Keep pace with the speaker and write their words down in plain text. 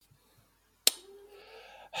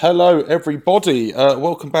Hello, everybody.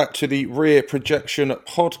 Welcome back to the Rear Projection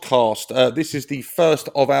podcast. This is the first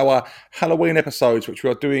of our Halloween episodes, which we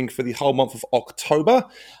are doing for the whole month of October.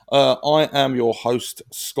 I am your host,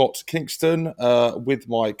 Scott Kingston, with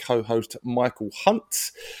my co-host, Michael Hunt.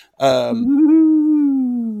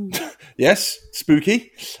 Yes,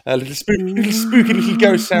 spooky. A little spooky little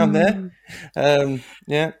ghost sound there.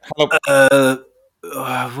 Yeah. Hello.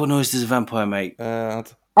 What noise does a vampire make?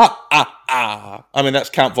 I mean, that's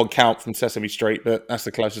Count Von Count from Sesame Street, but that's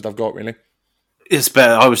the closest I've got, really. It's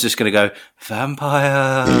better. I was just going to go,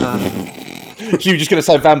 vampire. You were just going to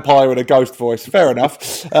say vampire in a ghost voice. Fair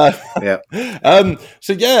enough. Yeah.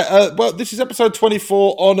 Well, this is episode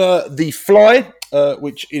 24 on The Fly,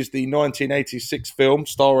 which is the 1986 film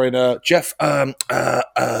starring Jeff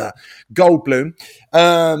Goldblum.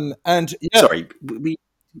 Sorry,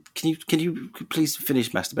 can you please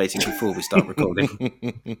finish masturbating before we start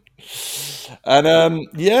recording? And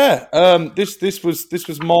this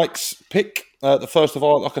was Mike's pick. The first of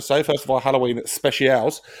our Halloween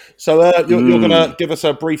specials. So you're going to give us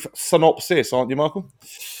a brief synopsis, aren't you, Michael?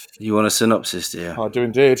 You want a synopsis, dear? I do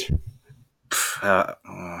indeed. All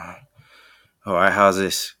right, how's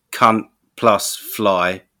this? Cunt plus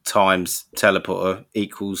fly times teleporter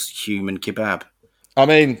equals human kebab. I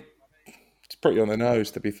mean, it's pretty on the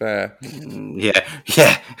nose, to be fair.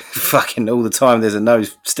 Yeah. Fucking all the time there's a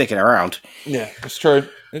nose sticking around. Yeah, it's true.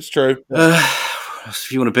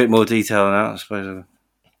 If you want a bit more detail on that, I suppose.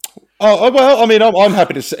 Well, I mean, I'm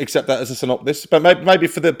happy to accept that as a synopsis, but maybe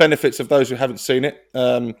for the benefits of those who haven't seen it.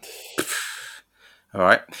 All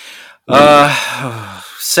right.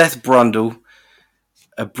 Seth Brundle,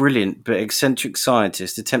 a brilliant but eccentric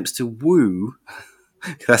scientist, attempts to woo.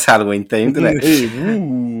 That's Halloween themed, isn't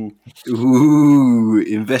it? Ooh.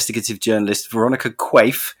 Investigative journalist Veronica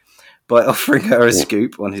Quaife by offering her a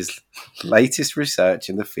scoop on his latest research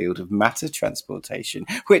in the field of matter transportation,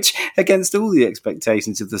 which, against all the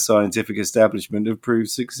expectations of the scientific establishment, have proved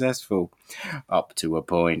successful. Up to a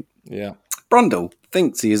point. Yeah. Brundle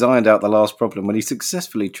thinks he has ironed out the last problem when he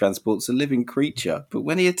successfully transports a living creature, but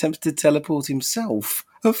when he attempts to teleport himself,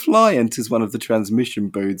 a fly enters one of the transmission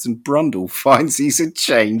booths and Brundle finds he's a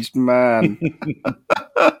changed man.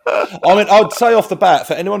 I mean, I would say off the bat,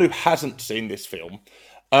 for anyone who hasn't seen this film,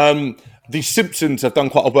 The Simpsons have done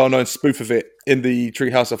quite a well-known spoof of it in the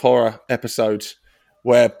Treehouse of Horror episode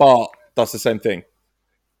where Bart does the same thing.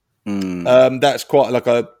 That's quite like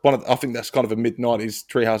I think that's kind of a mid-90s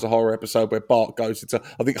Treehouse of Horror episode where Bart goes into,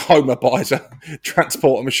 I think Homer buys a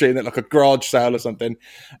transporter machine at like a garage sale or something,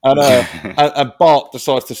 and Bart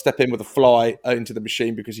decides to step in with a fly into the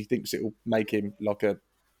machine because he thinks it will make him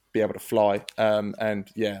be able to fly,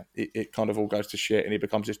 it kind of all goes to shit and he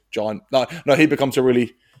becomes this giant. He becomes a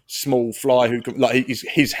really small fly who can, he's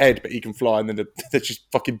his head, but he can fly, and then there's just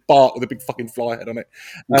fucking Bart with a big fucking fly head on it.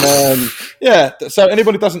 And so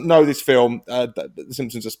anybody who doesn't know this film, the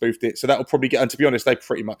Simpsons have spoofed it, so that'll probably get. And to be honest, they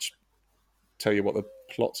pretty much tell you what the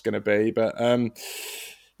plot's going to be, but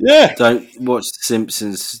Don't watch The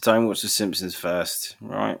Simpsons. Don't watch The Simpsons first,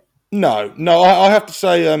 right? No, I have to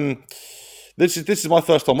say. This is my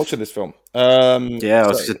first time watching this film. I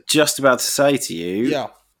was just about to say to you,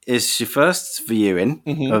 it's your first viewing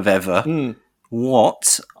of ever.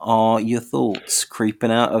 What are your thoughts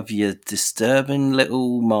creeping out of your disturbing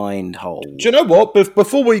little mind hole? Do you know what?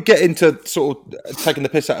 Before we get into sort of taking the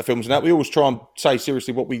piss out of films and that, we always try and say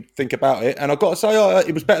seriously what we think about it. And I've got to say,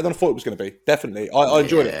 it was better than I thought it was going to be. Definitely. I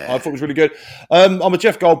enjoyed it. I thought it was really good. I'm a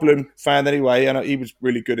Jeff Goldblum fan anyway, and he was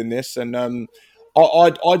really good in this. And I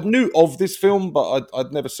knew of this film, but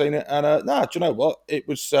I'd never seen it. And do you know what? It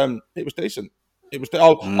was decent. I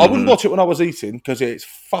wouldn't watch it when I was eating because it's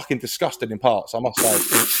fucking disgusting in parts, I must say.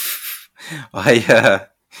 I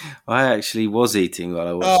actually was eating while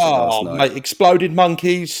I watched it last night. Mate, exploded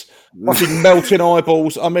monkeys, fucking melting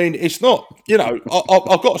eyeballs. I mean, it's not,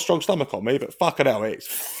 I've got a strong stomach on me, but fucking hell, it's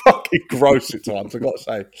fucking gross at times, I've got to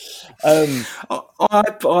say.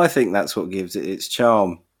 I think that's what gives it its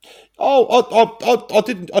charm. I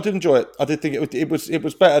did enjoy it. I did think it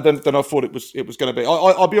was better than I thought it was going to be.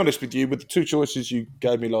 I'll be honest with you. With the two choices you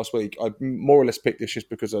gave me last week, I more or less picked this just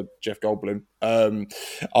because of Jeff Goldblum. I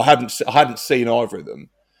hadn't seen either of them,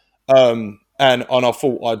 and I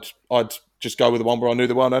thought I'd just go with the one where I knew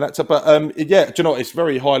the one. And that's but do you know what? It's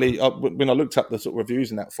very highly. When I looked up the sort of reviews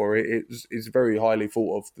and that for it, it's very highly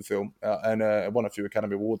thought of, the film, and won a few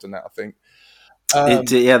Academy Awards and that, I think.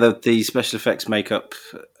 The special effects, makeup,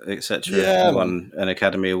 etc. won an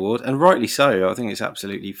Academy Award, and rightly so. I think it's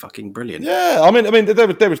absolutely fucking brilliant. Yeah, I mean,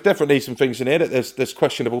 there was definitely some things in here that there's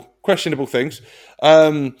questionable things. I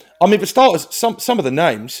mean, for starters, some of the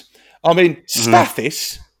names. I mean,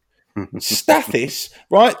 Stathis Stathis,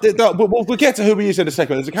 right? We'll get to who he is in a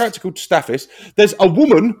second. There's a character called Stathis. There's a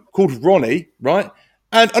woman called Ronnie, right?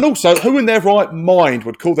 And also, who in their right mind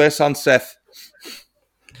would call their son Seth?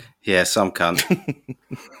 Yeah, some cunt.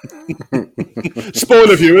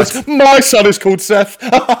 Spoiler viewers, my son is called Seth.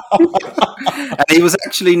 And he was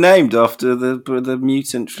actually named after the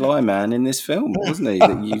mutant flyman in this film, wasn't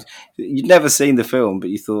he? You'd never seen the film,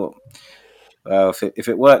 but you thought, well, if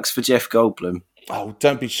it works for Jeff Goldblum. Oh,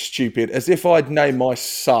 don't be stupid. As if I'd name my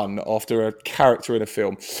son after a character in a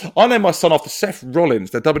film. I named my son after Seth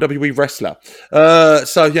Rollins, the WWE wrestler.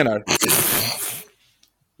 So,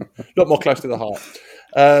 not more close to the heart.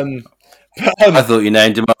 I thought you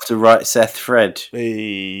named him after Right Seth Fred.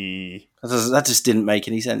 That just didn't make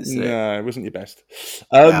any sense. No, it wasn't your best.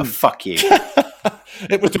 Fuck you.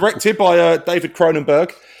 It was directed by David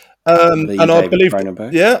Cronenberg. And I believe,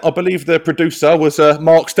 I believe the producer was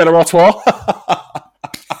Mark Stellaratois.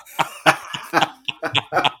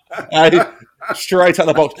 Hey, straight out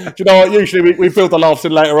the box. Do you know what? Usually we build the laughs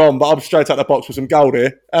in later on, but I'm straight out the box with some gold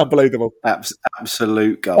here. Unbelievable.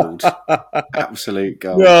 Absolute gold. Absolute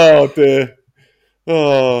gold. Oh, dear.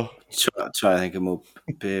 Oh. Try to think of more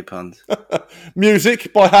beer puns.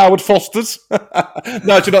 Music by Howard Foster's. No,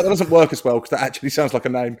 do you know, that doesn't work as well because that actually sounds like a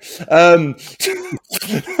name.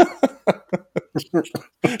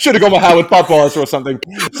 Should have gone with Howard Budweiser or something.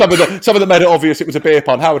 Something that made it obvious it was a beer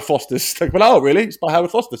pun. Howard Foster's. Well, oh, really? It's by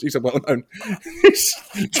Howard Foster's. He's a well-known. He's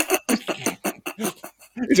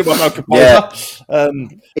a well-known composer. Yeah.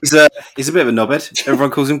 He's a bit of a knobhead.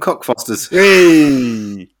 Everyone calls him Cock Fosters.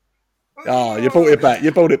 Hey. Oh, you brought it back.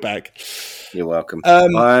 You brought it back. You're welcome.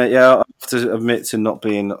 I have to admit to not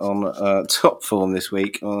being on top form this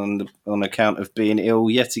week on account of being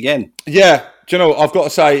ill yet again. Yeah. Do you know what? I've got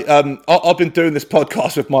to say, I've been doing this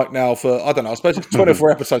podcast with Mike now for, I don't know, I suppose it's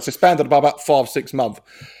 24 episodes. It's spanned by about 5-6 months.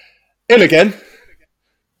 Ill again.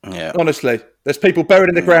 Yeah. Honestly. There's people buried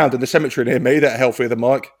in the ground in the cemetery near me that are healthier than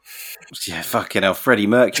Mike. Yeah, fucking hell. Freddie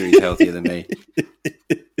Mercury's healthier than me.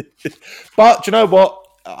 But do you know what?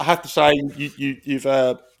 I have to say, you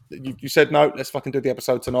said no. Let's fucking do the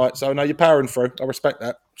episode tonight. So no, you're powering through. I respect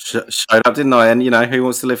that. Showed up, didn't I? And who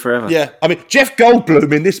wants to live forever? Yeah, I mean, Jeff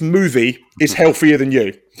Goldblum in this movie is healthier than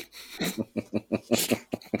you.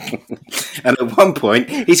 And at one point,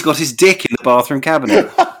 he's got his dick in the bathroom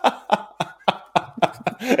cabinet.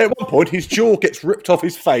 At one point, his jaw gets ripped off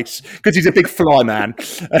his face because he's a big fly man.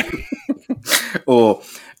 Or,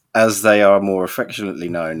 as they are more affectionately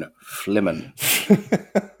known, Flimmin.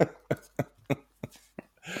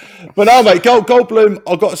 But no, mate, Goldblum,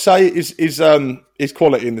 I've got to say, is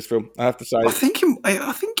quality in this film. I have to say. I think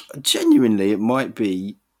genuinely it might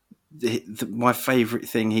be my favourite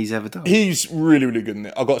thing he's ever done. He's really, really good in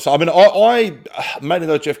it. I've got to say. I mean, I mainly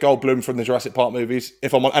know Jeff Goldblum from the Jurassic Park movies,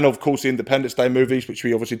 and of course the Independence Day movies, which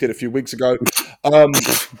we obviously did a few weeks ago.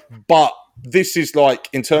 But this is like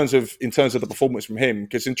in terms of the performance from him,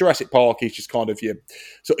 because in Jurassic Park he's just kind of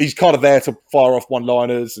so he's kind of there to fire off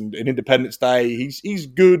one-liners, and in Independence Day he's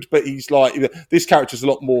good, but he's like this character's a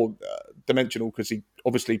lot more dimensional because he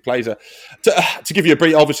obviously plays to give you a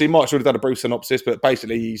brief. Obviously, Mike's already done a brief synopsis, but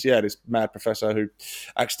basically he's this mad professor who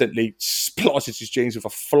accidentally splices his genes with a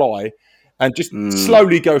fly and just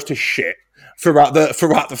slowly goes to shit throughout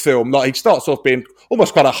the film. Like he starts off being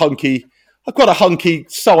almost quite a hunky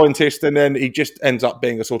scientist, and then he just ends up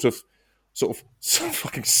being a sort of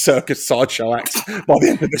fucking circus sideshow act by the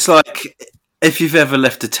end of It's like if you've ever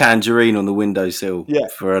left a tangerine on the windowsill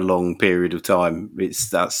for a long period of time,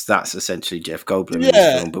 that's essentially Jeff Goldblum in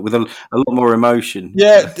this film, but with a lot more emotion.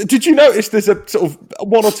 Yeah. Did you notice there's a sort of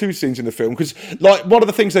one or two scenes in the film? Because like one of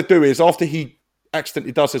the things they do is after he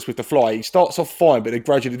accidentally does this with the fly, he starts off fine, but it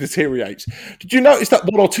gradually deteriorates. Did you notice that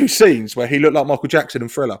one or two scenes where he looked like Michael Jackson in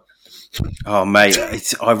Thriller? Oh mate,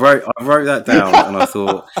 I wrote that down and I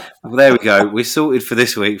thought, well, there we go. We're sorted for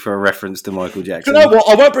this week for a reference to Michael Jackson. Do you know what?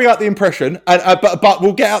 I won't bring out the impression, but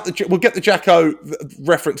we'll get the Jacko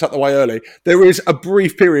reference out the way early. There is a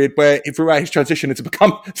brief period where throughout his transition to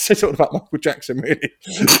become sort of about Michael Jackson. Really,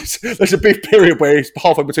 there's a big period where he's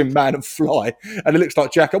halfway between man and fly, and it looks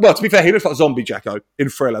like Jacko. Well, to be fair, he looks like zombie Jacko in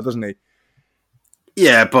Thriller, doesn't he?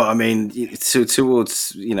 Yeah, but I mean,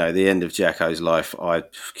 towards the end of Jacko's life, I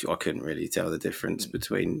couldn't really tell the difference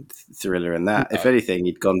between Thriller and that. No. If anything,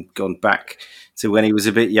 he'd gone back to when he was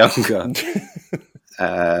a bit younger,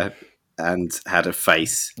 and had a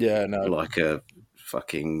face, like a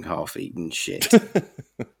fucking half-eaten shit.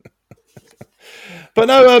 But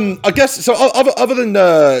no, I guess so. Other than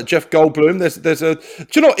Jeff Goldblum, there's a. Do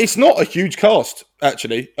you know? It's not a huge cast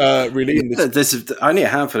actually. Really, in this. There's only a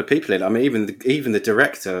handful of people in. I mean, even the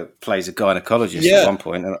director plays a gynecologist at one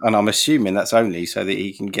point, and I'm assuming that's only so that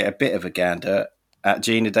he can get a bit of a gander at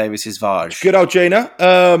Gina Davis's Vaj. Good old Gina.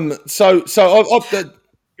 So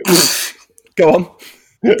go on.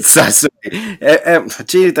 So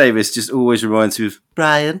Gina Davis just always reminds me of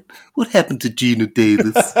Brian. What happened to Gina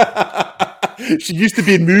Davis? She used to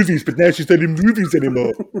be in movies, but now she's not in movies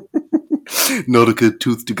anymore. Not a good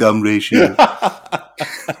tooth to gum ratio.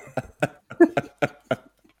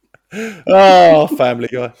 Oh, Family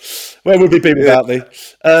Guy. Where would we be without thee?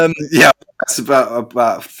 Yeah, that's about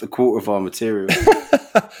a quarter of our material.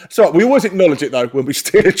 So we always acknowledge it though when we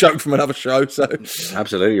steal a joke from another show. So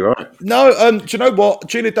absolutely right. No, do you know what?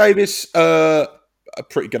 Gina Davis, a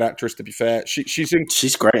pretty good actress to be fair.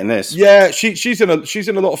 She's great in this. Yeah, she's in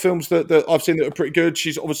a lot of films that I've seen that are pretty good.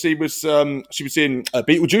 She's obviously she was in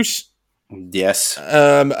Beetlejuice. Yes.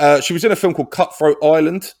 She was in a film called Cutthroat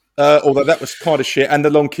Island, although that was kind of shit, and The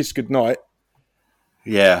Long Kiss Goodnight.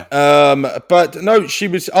 Yeah. But no, she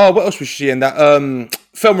was. Oh, what else was she in? That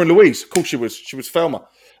Thelma and Louise. Of course, she was. She was Thelma.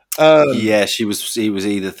 Yeah, she was. He was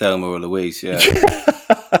either Thelma or Louise. Yeah,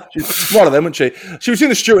 one of them, wasn't she? She was in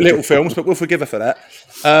the Stuart Little films, but we'll forgive her for that.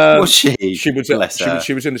 Was she? She was in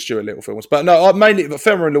the Stuart Little films, but no, mainly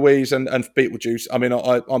Thelma and Louise and Beetlejuice. I mean,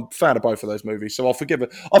 I'm a fan of both of those movies, so I'll forgive her.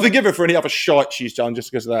 I'll forgive her for any other shite she's done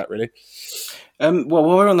just because of that, really. Well,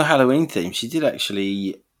 while we're on the Halloween theme, she did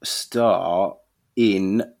actually star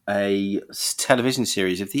in a television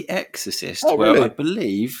series of The Exorcist, where I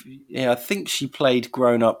believe, I think she played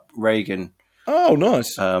grown-up Reagan. Oh,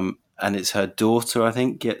 nice. And it's her daughter, I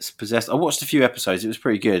think, gets possessed. I watched a few episodes; it was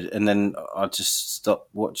pretty good, and then I just stopped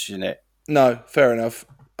watching it. No, fair enough.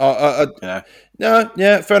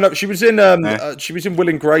 Yeah, fair enough. She was in Will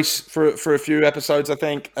and Grace for a few episodes, I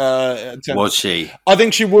think. Was she? I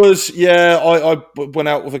think she was. Yeah, I went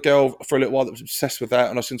out with a girl for a little while that was obsessed with that,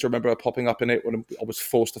 and I seem to remember her popping up in it when I was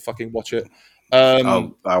forced to fucking watch it.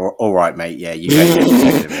 All right, mate. Yeah, you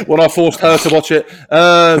when I forced her to watch it.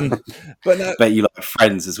 But no, bet you like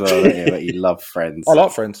Friends as well. Don't you? Bet you love Friends. I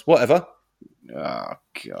like Friends. Whatever. Oh,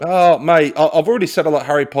 God. Oh, mate, I've already said I like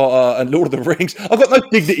Harry Potter and Lord of the Rings. I've got no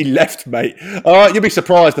dignity left, mate. You'll be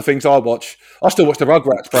surprised the things I watch. I still watch the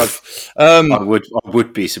Rugrats, bruv. I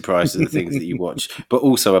would be surprised at the things that you watch, but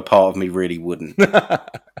also a part of me really wouldn't.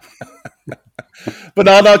 But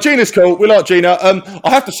no, Gina's cool. We like Gina. I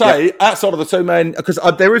have to say, outside of the two men, because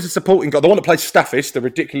there is a supporting guy, the one that plays Stathis, the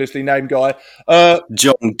ridiculously named guy.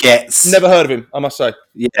 John Getz. Never heard of him, I must say.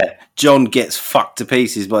 Yeah, John gets fucked to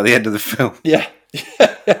pieces by the end of the film. Yeah.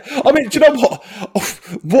 I mean, do you know what?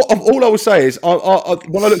 All I will say is, when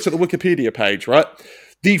I looked at the Wikipedia page, right,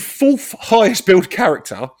 the fourth highest billed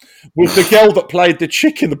character was the girl that played the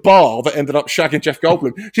chick in the bar that ended up shagging Jeff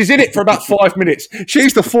Goldblum. She's in it for about 5 minutes.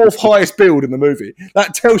 She's the fourth highest billed in the movie.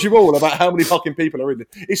 That tells you all about how many fucking people are in it.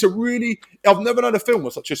 It's I've never known a film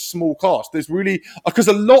with such a small cast. There's really, because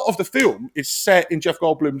a lot of the film is set in Jeff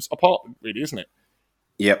Goldblum's apartment, really, isn't it?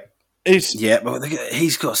 Yep. But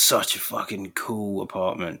he's got such a fucking cool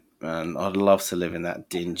apartment, man. I'd love to live in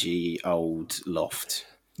that dingy old loft.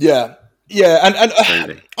 Yeah, and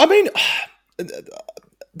I mean,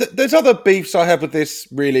 there's other beefs I have with this.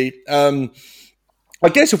 Really, I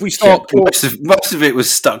guess if we start, most of it was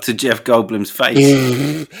stuck to Jeff Goldblum's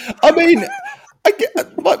face. I mean, I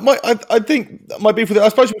think my beef with it. I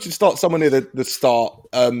suppose we should start somewhere near the start.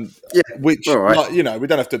 Which, right. like, we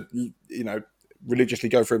don't have to, religiously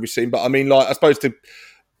go through every scene, but I mean, like, I suppose to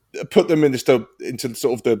put them into sort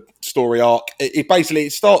of the story arc, it basically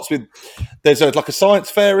starts with there's like a science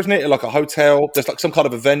fair, isn't it? Like a hotel. There's like some kind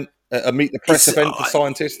of event, a meet the press event for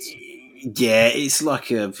scientists. Yeah, it's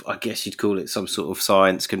like I guess you'd call it some sort of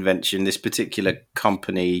science convention. This particular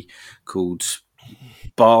company called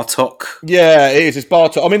Bartok. Yeah, it is. It's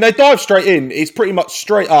Bartok. I mean, they dive straight in. It's pretty much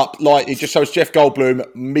straight up. Like, it just shows Jeff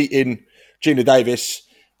Goldblum meeting Gina Davis,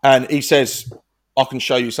 and he says, I can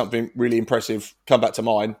show you something really impressive. Come back to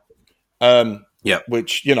mine.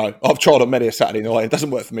 Which, I've tried on many a Saturday night. It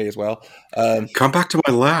doesn't work for me as well. Come back to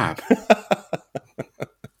my lab.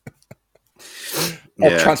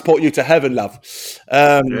 I'll transport you to heaven, love.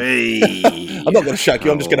 I'm not going to shake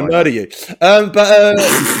you. I'm just going to murder you. I'm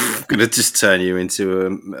going to just turn you into a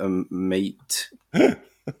meat. A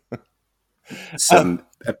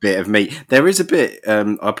bit of meat. There is a bit.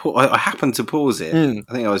 I happened to pause it. I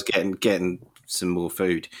think I was getting some more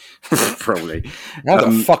food, probably. How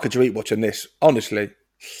the fuck could you eat watching this? Honestly,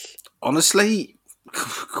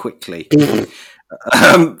 quickly.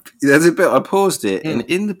 There's a bit, I paused it, and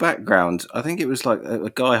in the background, I think it was like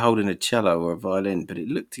a guy holding a cello or a violin, but it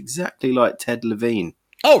looked exactly like Ted Levine.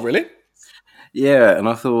 Oh, really? Yeah, and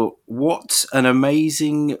I thought, what an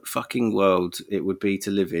amazing fucking world it would be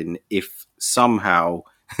to live in if somehow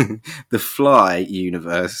the Fly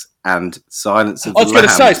universe and Silence of the I was going to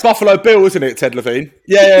Lambs... say, it's Buffalo Bill, isn't it, Ted Levine?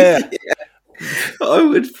 Yeah. I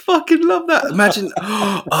would fucking love that. Imagine,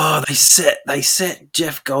 they set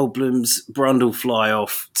Jeff Goldblum's Brundlefly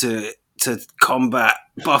off to combat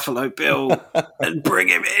Buffalo Bill and bring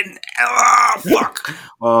him in. Oh, fuck.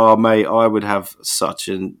 Oh, mate, I would have such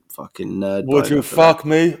a fucking nerd. Would you fuck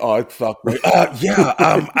me? I'd fuck me.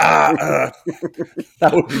 That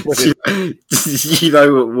would be brilliant. You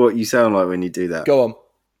know what you sound like when you do that? Go on.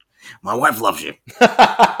 My wife loves you. But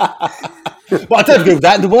I don't do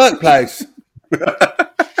that in the workplace.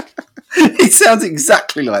 It sounds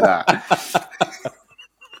exactly like that.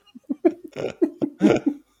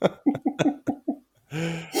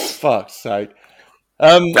 Fuck's sake.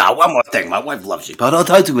 One more thing, my wife loves you, but I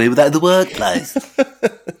don't agree with that in the workplace.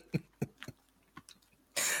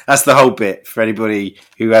 That's the whole bit for anybody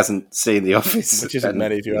who hasn't seen The Office. Which isn't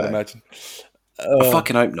many of you, I'd imagine. I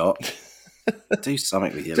fucking hope not. Do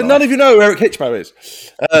something with your life. None of you know who Eric Hitchmo is.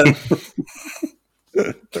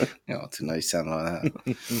 To know you sound like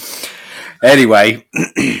that. Anyway.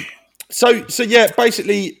 So yeah,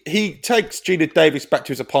 basically he takes Gina Davis back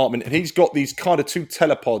to his apartment and he's got these kind of two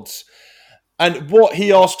telepods. And what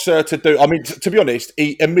he asks her to do, I mean, to be honest,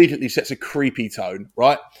 he immediately sets a creepy tone,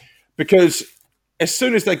 right? Because as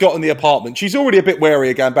soon as they got in the apartment, she's already a bit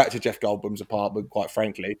wary of going back to Jeff Goldblum's apartment, quite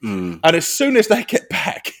frankly. And as soon as they get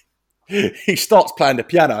back, he starts playing the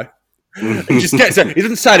piano. He just gets there. He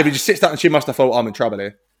doesn't say anything. He just sits down and she must have thought, I'm in trouble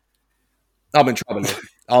here. I'm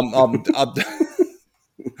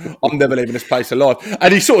never leaving this place alive.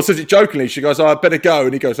 And he sort of says it jokingly. She goes, I better go.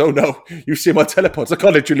 And he goes, oh no, you see my telepods. I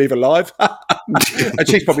can't let you leave alive. And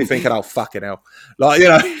she's probably thinking, oh, fucking hell. Like,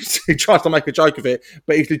 he tries to make a joke of it,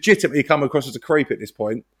 but he's legitimately come across as a creep at this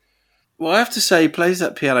point. Well, I have to say, he plays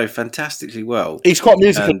that piano fantastically well. He's quite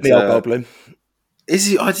musical, the old Goblin. Is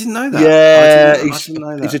he? I didn't know that. Yeah,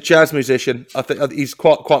 he's a jazz musician. I think he's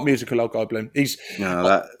quite musical, old Goblin.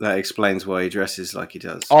 That explains why he dresses like he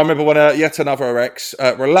does. I remember when yet another ex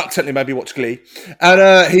reluctantly made me watch Glee,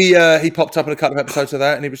 and he popped up in a couple of episodes of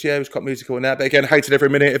that, and he was quite musical in that. But again, hated every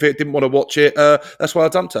minute of it. Didn't want to watch it. That's why I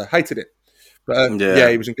dumped her. Hated it. But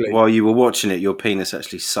he was in Glee. While you were watching it, your penis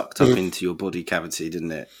actually sucked up into your body cavity,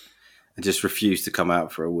 didn't it? And just refused to come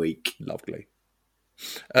out for a week. Love Glee.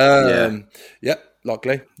 Yep.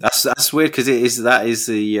 Likely. That's weird because that is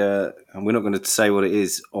the and we're not going to say what it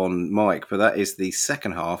is on mic, but that is the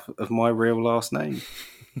second half of my real last name.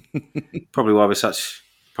 Probably why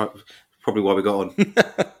got on.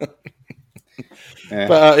 Yeah.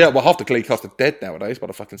 But half the Glee cast are dead nowadays by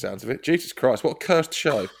the fucking sounds of it. Jesus Christ, what a cursed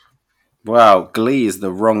show. Wow, Glee is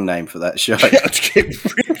the wrong name for that show. It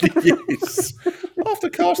really is. Half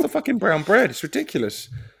the cast are fucking brown bread. It's ridiculous.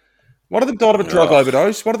 One of them died of a drug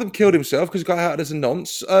overdose. One of them killed himself because he got out as a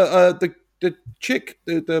nonce. The chick,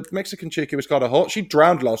 the Mexican chick who was kind of hot, she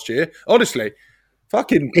drowned last year. Honestly.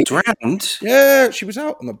 Fucking... Drowned? Yeah, she was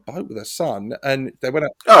out on the boat with her son and they went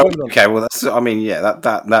out... Oh, okay. Well,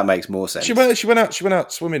 that makes more sense. She went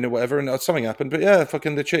out swimming or whatever and something happened. But yeah,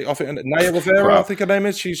 fucking the chick, I think, Naya Rivera, I think her name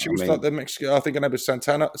is. She was like the Mexican... I think her name was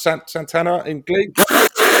Santana in Glee.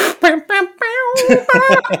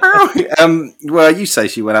 Well, you say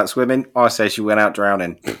she went out swimming. I say she went out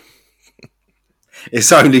drowning. It's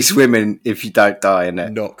only swimming if you don't die, isn't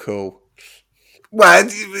it? Not cool. Well,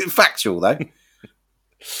 factual though.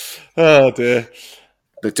 Oh dear.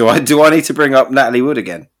 But do I need to bring up Natalie Wood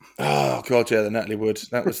again? Oh god, yeah, the Natalie Wood.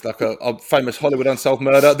 That was like a famous Hollywood unsolved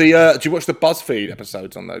murder. Do you watch the BuzzFeed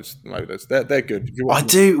episodes on those? They're good. I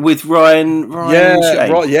do with Ryan. Yeah,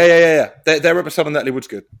 right. Yeah. Their episode on Natalie Wood's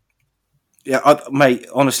good. Yeah, mate,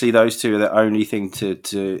 honestly, those two are the only thing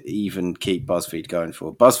to even keep BuzzFeed going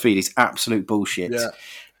for. BuzzFeed is absolute bullshit,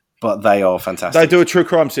 but they are fantastic. They do a true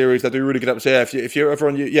crime series. They do really good episodes. Yeah, if you're ever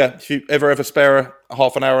if you ever spare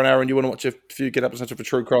half an hour, and you want to watch a few good episodes of a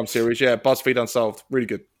true crime series, BuzzFeed Unsolved, really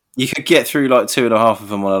good. You could get through like 2.5 of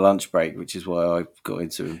them on a lunch break, which is why I got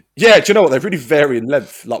into them. Yeah, do you know what? They really vary in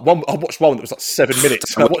length. Like I watched one that was like 7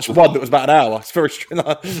 minutes. And I watched one that was about an hour. It's very strange,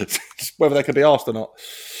 whether they could be asked or not.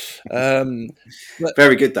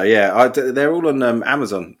 Very good though. Yeah, they're all on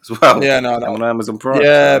Amazon as well. Yeah, no, on Amazon Prime.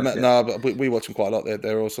 Yeah, but we watch them quite a lot.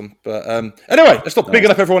 They're awesome. But anyway, let's stop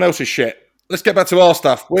bigging up everyone else's shit. let's get back to our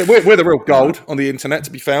stuff. We're the real gold on the internet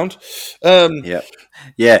to be found.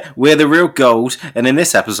 Yeah, we're the real gold, and in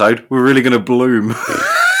this episode, we're really going to bloom.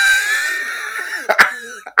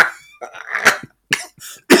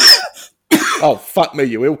 Oh, fuck me,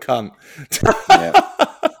 you ill cunt.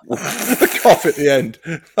 The cough at the end.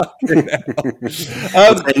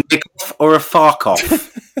 A nick off or a fark off?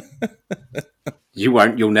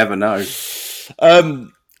 You'll never know.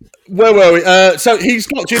 Where were we? So he's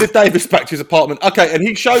got Gina Davis back to his apartment. Okay, and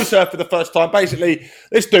he shows her for the first time. Basically,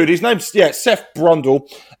 this dude, his name's Seth Brundle,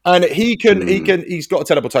 and he's got a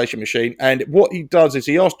teleportation machine. And what he does is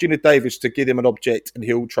he asks Gina Davis to give him an object, and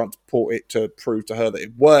he'll transport it to prove to her that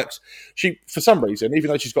it works. She, for some reason, even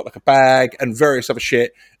though she's got like a bag and various other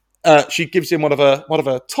shit, she gives him one of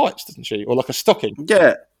her tights, doesn't she, or like a stocking?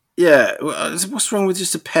 Yeah. Yeah, what's wrong with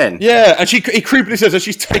just a pen? Yeah, and he creepily says as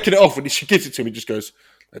she's taking it off, and she gives it to him, he just goes,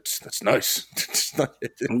 "That's nice."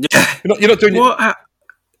 You're not doing what? it.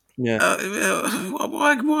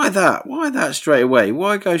 Why that? Why that straight away?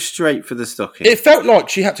 Why go straight for the stocking? It felt like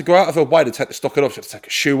she had to go out of her way to take the stocking off. She had to take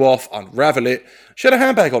a shoe off, unravel it. She had a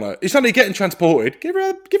handbag on her. It's only getting transported. Give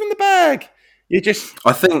him the bag.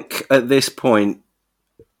 I think at this point,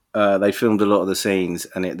 they filmed a lot of the scenes,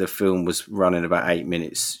 and the film was running about 8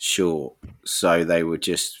 minutes short, so they were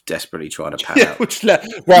just desperately trying to pad out.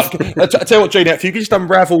 Right, I tell you what, Gina, if you could just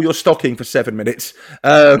unravel your stocking for 7 minutes,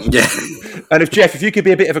 and if you could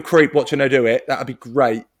be a bit of a creep watching her do it, that'd be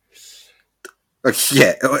great.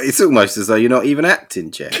 Yeah, it's almost as though you're not even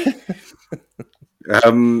acting, Jeff.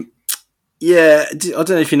 Yeah, I don't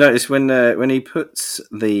know if you noticed when he puts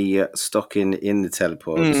the stocking in the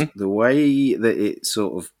teleport, the way that it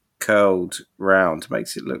sort of curled round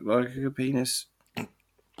makes it look like a penis.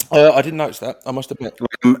 I didn't notice that, I must admit.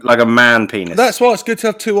 Like a man penis. That's why it's good to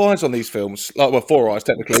have two eyes on these films. Well, four eyes,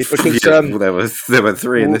 technically. Because, there were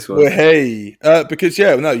three in this one. Well, hey. Because,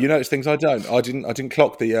 you notice things I don't. I didn't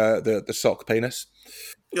clock the sock penis.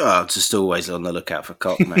 Oh, just always on the lookout for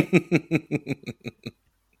cock, mate.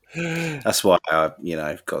 That's why I,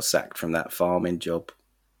 got sacked from that farming job.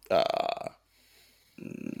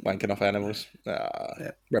 Wanking off animals.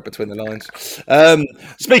 Read between the lines.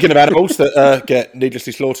 Speaking of animals that get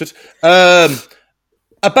needlessly slaughtered, a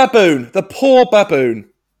baboon. The poor baboon.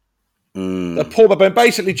 The poor baboon.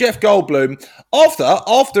 Basically, Jeff Goldblum,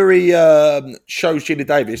 after he shows Gina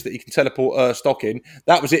Davis that he can teleport her stock in,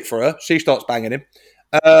 that was it for her. She starts banging him.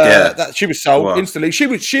 She was sold instantly. She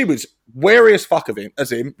was wary as fuck of him,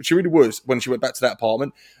 she really was when she went back to that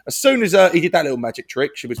apartment. As soon as he did that little magic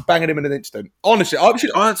trick, she was banging him in an instant. Honestly, I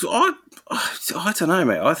don't know,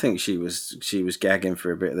 mate. I think she was gagging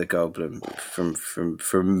for a bit of the Goldblum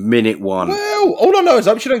from minute one. Well, all I know is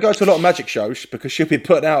she don't go to a lot of magic shows because she'll be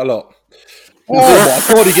putting out a lot. Oh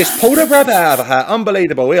my god, he just pulled a rabbit out of her hat.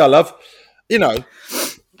 Unbelievable. Yeah, I love. She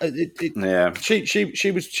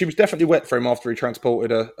was definitely wet for him after he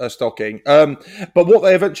transported a stocking. But what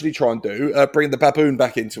they eventually try and do, bring the baboon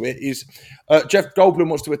back into it, is Jeff Goldblum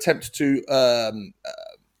wants to attempt to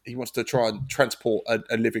he wants to try and transport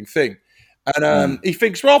a living thing. And he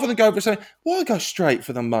thinks rather than go for something, why go straight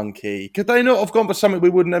for the monkey? Could they not have gone for something we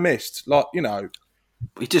wouldn't have missed?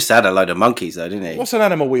 He just had a load of monkeys, though, didn't he? What's an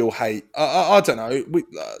animal we all hate? I don't know.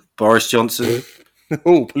 Boris Johnson.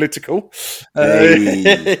 Oh, political.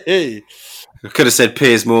 Hey. I could have said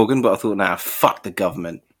Piers Morgan, but I thought, fuck the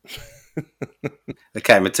government. They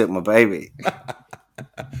came and took my baby.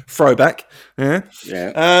 Throwback. Yeah.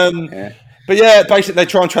 But basically they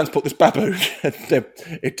try and transport this baboon.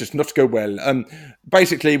 It does not go well.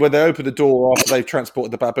 Basically, when they open the door after they've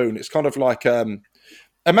transported the baboon, it's kind of like...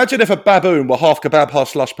 imagine if a baboon were half kebab, half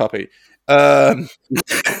slush puppy.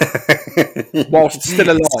 Whilst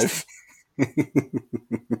still alive.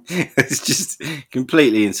 It's just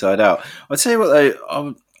completely inside out. I'll tell you what,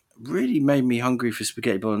 though, really made me hungry for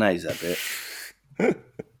spaghetti bolognese, that bit.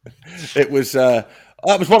 It was that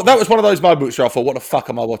was one of those moments where I thought, what the fuck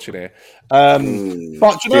am I watching here? But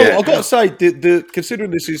I've got to say, considering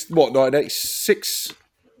this is 1986.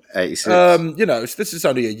 86. This is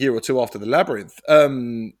only a year or two after the Labyrinth.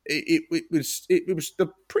 It was the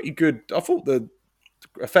pretty good. I thought the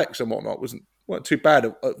effects and whatnot weren't too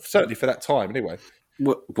bad, certainly for that time. Anyway,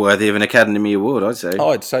 worthy of an Academy Award, I'd say.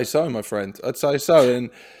 I'd say so, my friend. I'd say so. And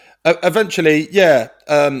eventually,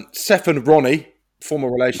 Seth and Ronnie form a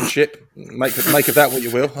relationship. Make of that what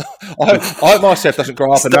you will. I hope my Seth doesn't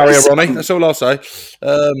grow up and marry a Ronnie. That's all I'll say.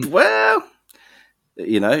 Well,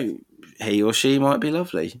 he or she might be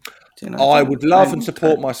lovely. I would love and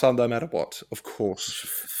support my son no matter what, of course.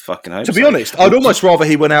 Fucking hope to be honest, I'd almost rather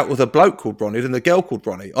he went out with a bloke called Ronnie than a girl called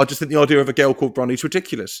Ronnie. I just think the idea of a girl called Ronnie is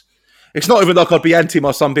ridiculous. It's not even like I'd be anti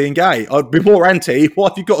my son being gay. I'd be more anti, why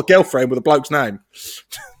have you got a girlfriend with a bloke's name?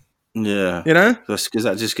 Yeah. You know? Because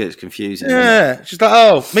that just gets confusing. Yeah. She's like,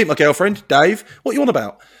 oh, meet my girlfriend, Dave. What you on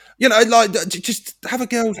about? You know, like, just have a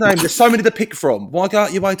girl's name. There's so many to pick from. Why go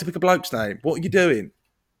out your way to pick a bloke's name? What are you doing?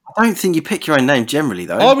 I don't think you pick your own name generally,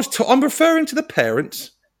 though. I'm referring to the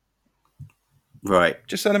parents. Right.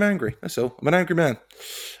 Just saying I'm angry. That's all. I'm an angry man.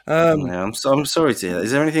 Yeah, I'm sorry to hear that.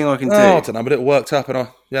 Is there anything I can do? I don't know, but it worked up and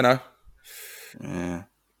Yeah.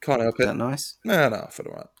 Can't help it. Is that nice? No, I feel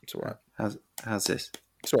all right. It's all right. How's this?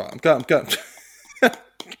 It's all right. I'm going.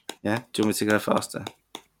 Yeah? Do you want me to go faster?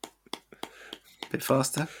 A bit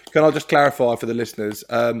faster? Can I just clarify for the listeners?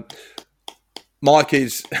 Mike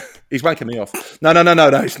he's wanking me off. No,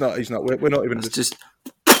 he's not. He's not. We're not even. It's just.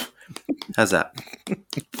 How's that?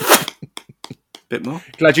 Bit more?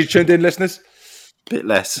 Glad you tuned in, listeners. Bit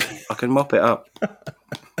less. I can mop it up.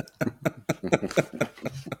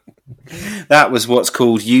 That was what's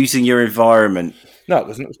called using your environment. No, it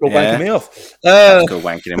wasn't. It was called wanking me off. It's called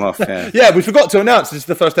wanking him off, yeah. Yeah, we forgot to announce this is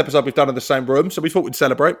the first episode we've done in the same room, so we thought we'd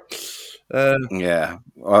celebrate. Yeah,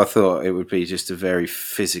 I thought it would be just a very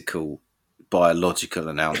physical, biological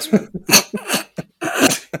announcement.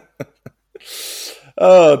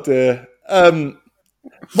 Oh, dear.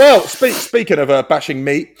 Well, speaking of bashing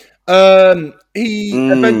meat, he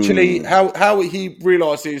eventually how he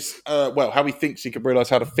realizes how he thinks he can realize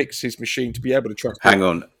how to fix his machine to be able to trust. Hang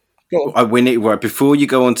on. Before you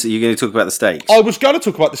go on to, you're going to talk about the steaks. I was going to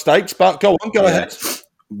talk about the steaks, but go ahead.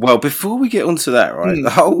 Well, before we get onto that, right,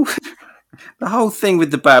 the whole thing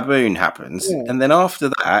with the baboon happens, and then after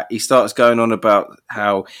that, he starts going on about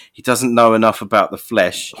how he doesn't know enough about the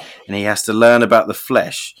flesh, and he has to learn about the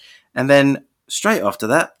flesh, and then straight after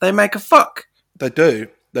that, they make a fuck. They do.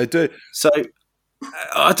 So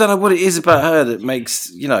I don't know what it is about her that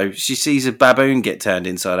makes, she sees a baboon get turned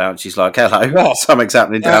inside out, and she's like, "Hello, something's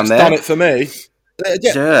happening down there." Done it for me.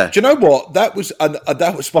 Yeah. Do you know what? That was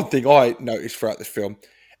one thing I noticed throughout this film.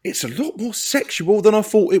 It's a lot more sexual than I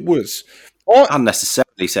thought it was.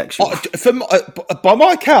 Unnecessarily sexual. By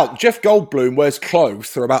my account, Jeff Goldblum wears clothes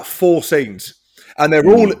for about 4 scenes, and they're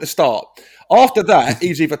all at the start. After that,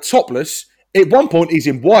 he's either topless. At one point, he's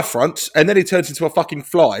in Y-fronts, and then he turns into a fucking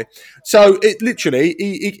fly. So it literally,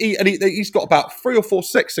 he's got about 3 or 4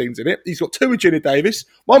 sex scenes in it. He's got 2 with Gina Davis,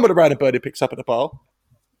 one with a random bird he picks up at the bar.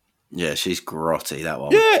 Yeah, she's grotty, that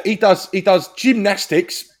one. Yeah, he does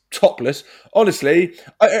gymnastics topless. Honestly,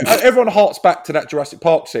 everyone harks back to that Jurassic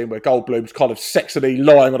Park scene where Goldblum's kind of sexily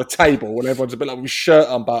lying on a table and everyone's a bit like with his shirt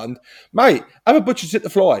unbuttoned. Mate, have a Butcher's at the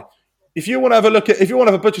Fly. If you want to have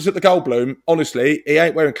a Butcher's at the Goldblum, honestly, he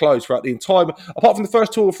ain't wearing clothes throughout the entire. Apart from the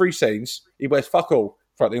first 2 or 3 scenes, he wears fuck all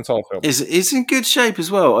throughout the entire film. It's in good shape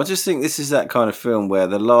as well. I just think this is that kind of film where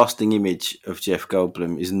the lasting image of Jeff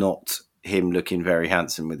Goldblum is not him looking very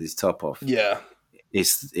handsome with his top off. Yeah,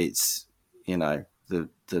 it's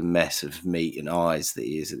the mess of meat and eyes that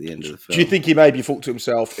he is at the end of the film. Do you think he maybe thought to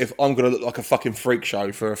himself, if I'm going to look like a fucking freak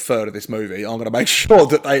show for a third of this movie, I'm going to make sure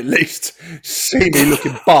that they at least see me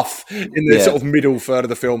looking buff in the sort of middle third of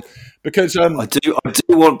the film? Because I do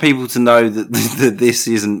want people to know that this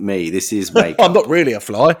isn't me. This is me. I'm not really a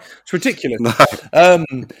fly. It's ridiculous. No.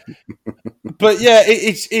 But yeah,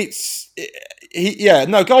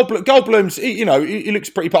 Goldblum's. He looks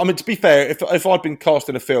pretty. I mean, to be fair, if I'd been cast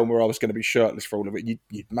in a film where I was going to be shirtless for all of it,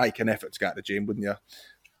 you'd make an effort to go to the gym, wouldn't you?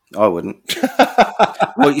 I wouldn't.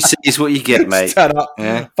 What you see is what you get, mate. Turn up,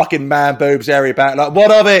 fucking man boobs, airy back. Like, what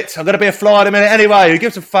of it? I'm going to be a fly in a minute anyway. Who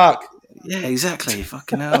gives a fuck? Yeah, exactly.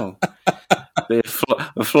 Fucking hell. Be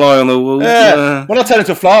a fly on the wall. Yeah. When I turn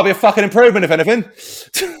into a fly, it'll be a fucking improvement, if anything.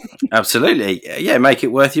 Absolutely. Yeah, make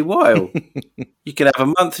it worth your while. You could have a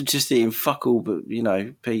month of just eating fuck all but,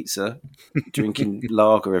 pizza, drinking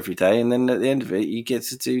lager every day, and then at the end of it, you get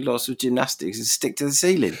to do lots of gymnastics and stick to the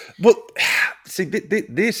ceiling. Well, see,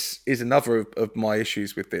 this is another of my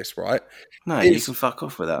issues with this, right? No, you can fuck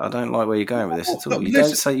off with that. I don't like where you're going with this at all.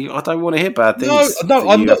 Don't say. I don't want to hear bad things.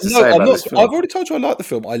 I'm not. I've already told you I like the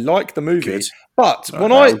film. I like the movie. Good. But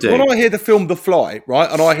when I hear the film The Fly, right,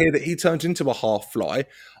 and I hear that he turns into a half fly,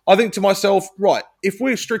 I think to myself, right, if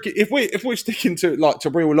we're sticking to to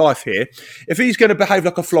real life here, if he's going to behave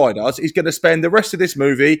like a fly does, he's going to spend the rest of this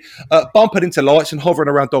movie bumping into lights and hovering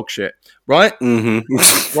around dog shit, right?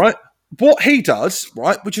 Mm-hmm. Right. What he does,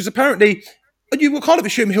 right, which is apparently. You will kind of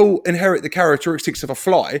assume he'll inherit the characteristics of a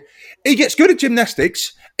fly. He gets good at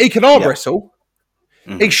gymnastics. He can arm wrestle.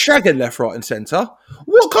 Mm-hmm. He's shagging left, right, and centre.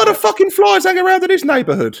 What kind of fucking flies hang around in his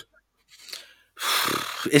neighbourhood?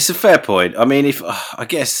 It's a fair point. I mean, if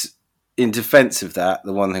in defence of that,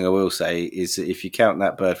 the one thing I will say is that if you count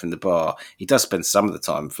that bird from the bar, he does spend some of the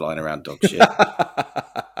time flying around dog shit.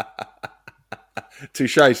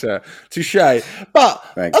 Touche, sir. Touche. But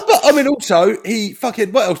I mean, also he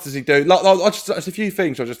fucking. What else does he do? Like, there's a few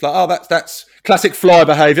things. I was just like, oh, that's classic fly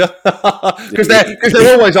behaviour because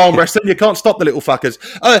they're always arm wrestling. You can't stop the little fuckers.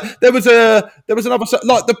 There was another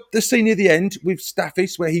like the scene near the end with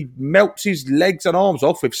Stathis where he melts his legs and arms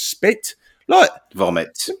off with spit. Like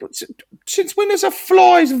vomit. Since when is a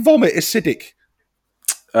fly's vomit acidic?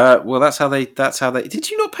 Well, that's how they. Did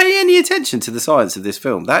you not pay any attention to the science of this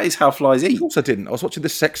film? That is how flies eat. Of course, I didn't. I was watching the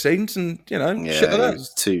sex scenes and shit like that. I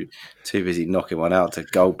was too busy knocking one out to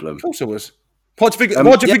Goldblum. Of course, I was. Why do you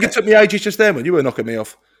think it took me ages just then when you were knocking me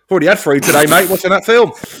off? I've already had 3 today, mate. Watching that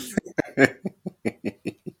film.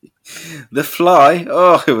 The fly.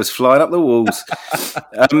 Oh, it was flying up the walls.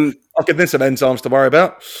 I'll give this some enzymes to worry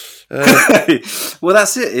about. Well,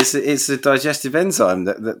 that's it. It's a digestive enzyme.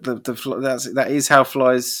 That is how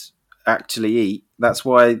flies actually eat. That's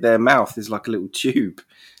why their mouth is like a little tube.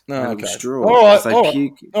 No, okay. Straw. All right.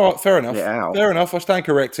 Fair enough. Fair enough. I stand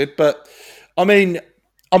corrected. But I mean,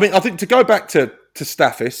 I think to go back to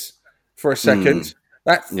Stathis for a second,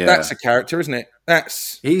 that's a character, isn't it?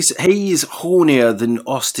 He's hornier than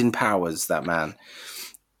Austin Powers. That man.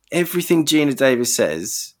 Everything Gina Davis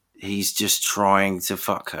says, he's just trying to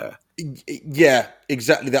fuck her. Yeah,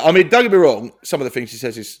 exactly that. I mean, don't get me wrong. Some of the things he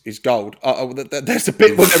says is gold. There's a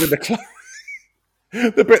bit when they're in the club.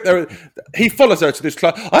 The bit there, he follows her to this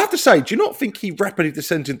club. I have to say, do you not think he rapidly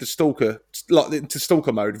descends into stalker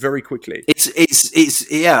mode very quickly? It's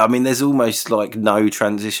yeah. I mean, there's almost like no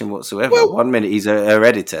transition whatsoever. Well, 1 minute he's her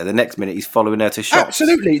editor, the next minute he's following her to shops.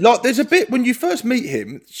 Absolutely. Like there's a bit when you first meet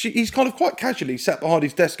him, he's kind of quite casually sat behind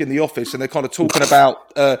his desk in the office, and they're kind of talking about.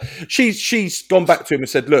 She's gone back to him and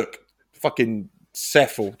said, "Look, fucking."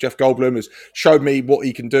 Seth or Jeff Goldblum has showed me what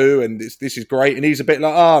he can do, and this is great. And he's a bit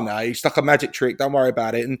like, oh no, he's stuck a magic trick. Don't worry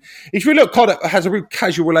about it. And he's really kind of has a real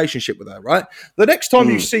casual relationship with her. Right. The next time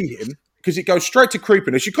you see him, because it goes straight to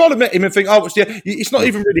creepiness, you kind of met him and think, oh, it's not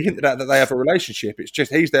even really hinted at that they have a relationship. It's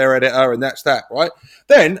just he's their editor and that's that. Right.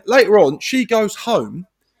 Then later on, she goes home.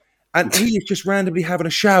 And he is just randomly having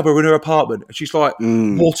a shower in her apartment. And she's like,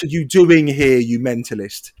 what are you doing here, you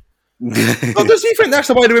mentalist? Oh, does he think that's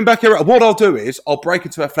the way to win back here? What I'll do is I'll break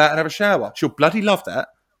into her flat and have a shower. She'll bloody love that.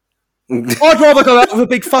 I'd rather go out with a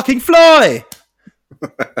big fucking fly.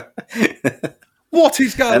 What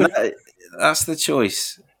is going on? That's the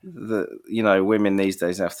choice that women these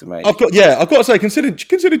days have to make. I've got to say, consider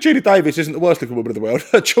Gina Davis isn't the worst looking woman in the world.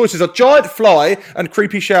 Her choices are giant fly and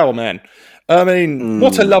creepy shower man. I mean,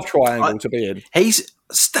 what a love triangle to be in. This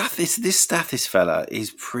Stathis fella is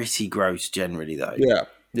pretty gross generally, though.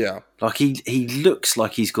 Yeah. Like he looks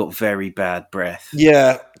like he's got very bad breath.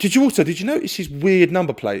 Yeah. Did you notice his weird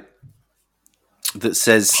number plate? That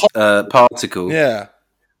says Particle. Yeah.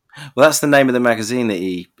 Well, that's the name of the magazine that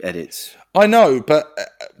he edits. I know, but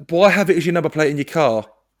why have it as your number plate in your car?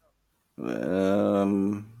 I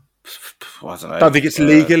don't know. I don't think it's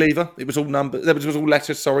legal either. It was all numbers. It was all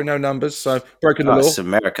letters. Sorry, no numbers. So breaking the law. It's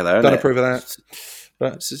America, though. Don't approve of that.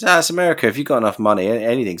 But it's America. If you've got enough money,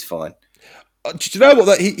 anything's fine. Do you know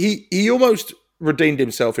what? He almost redeemed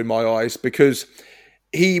himself in my eyes because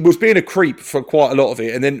he was being a creep for quite a lot of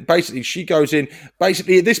it, and then basically she goes in.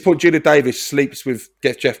 Basically, at this point, Gina Davis sleeps with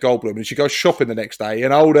Jeff Goldblum, and she goes shopping the next day.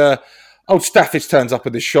 And old Stathis turns up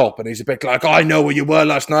in the shop, and he's a bit like, "I know where you were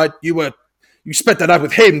last night. You spent the night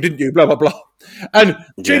with him, didn't you? Blah blah blah." And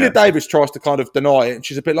Gina Davis tries to kind of deny it, and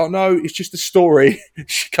she's a bit like, "No, it's just a story."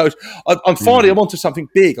 She goes, I'm finally, I'm onto something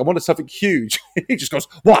big. I wanted something huge. He just goes,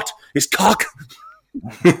 "What? It's cock?"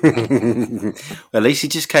 Well, at least he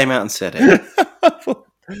just came out and said it.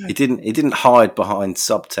 He didn't hide behind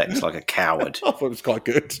subtext like a coward. I thought it was quite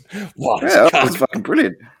good. What? Yeah, that was fucking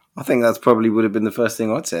brilliant. I think that's probably would have been the first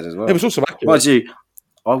thing I'd said as well. It was also accurate. Mind you,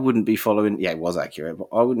 I wouldn't be following. Yeah, it was accurate, but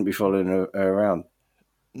I wouldn't be following her around.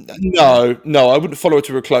 No, I wouldn't follow her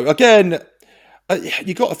to her clothes. Again,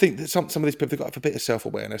 you got to think that some of these people have got to have a bit of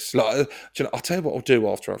self-awareness. Like, I'll tell you what I'll do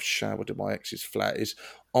after I've showered at my ex's flat is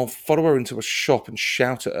I'll follow her into a shop and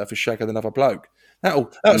shout at her for shagging another bloke. That'll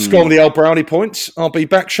score me the old brownie points. I'll be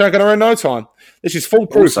back shagging her in no time. This is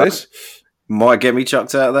foolproof. This might get me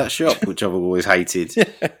chucked out of that shop, which I've always hated.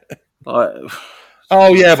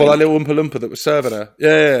 Oh yeah, but that little Oompa Loompa that was serving her.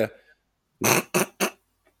 Yeah.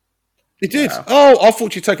 He did. Wow. Oh, I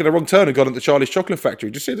thought you'd taken a wrong turn and gone into Charlie's Chocolate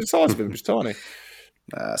Factory. Just see the size of him. It was tiny.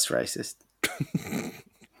 That's racist.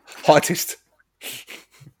 Heightist.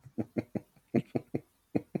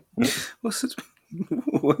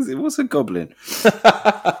 What's a goblin?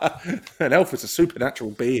 An elf is a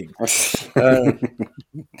supernatural being.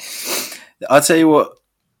 I'll tell you what,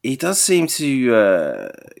 he does seem to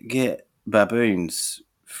get baboons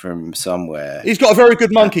from somewhere. He's got a very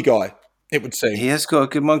good monkey guy, it would seem. He has got a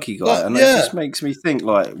good monkey guy, and it just makes me think,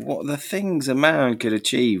 like, what are the things a man could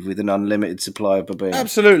achieve with an unlimited supply of baboons?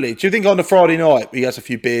 Absolutely. Do you think on the Friday night he has a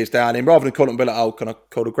few beers down him, rather than calling him, be like, oh, can I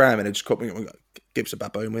call the Graham? And just call me, give us a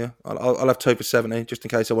baboon, will you? I'll have 2 for 70, just in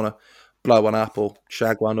case I want to blow one up or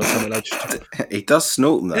shag one or something like that. He does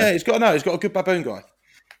snort them, though. Yeah, he's got a good baboon guy.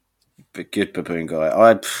 A good baboon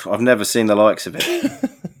guy. I've never seen the likes of it.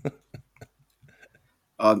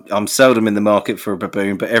 I'm seldom in the market for a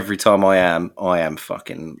baboon, but every time I am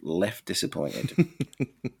fucking left disappointed.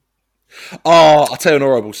 I'll tell you an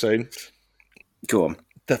horrible scene. Go on.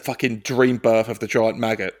 The fucking dream birth of the giant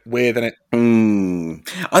maggot. Weird, isn't it?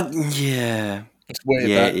 Yeah. It's weird.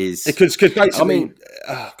 Yeah, it is. Because basically...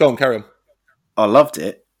 go on, carry on. I loved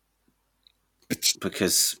it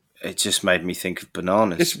because it just made me think of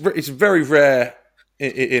bananas. It's very rare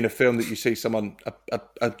in a film that you see someone,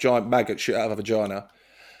 a giant maggot shoot out of a vagina.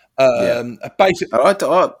 Basically, I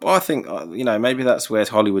think, maybe that's where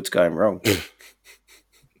Hollywood's going wrong.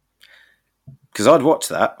 Because I'd watch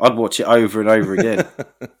that. I'd watch it over and over again.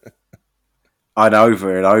 And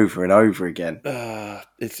over and over and over again.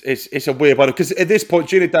 It's a weird one because at this point,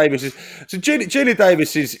 Gina Davis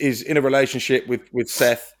is in a relationship with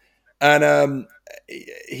Seth, and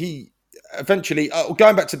he eventually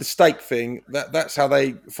going back to the steak thing. That's how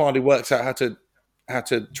they finally works out how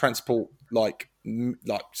to transport like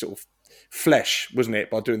sort of flesh, wasn't it?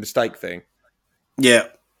 By doing the steak thing. Yeah.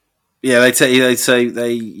 They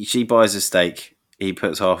say she buys a steak. He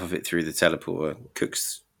puts half of it through the teleporter,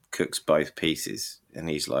 cooks both pieces, and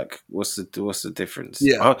he's like, "What's the difference?"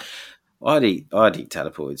 Yeah, I'd eat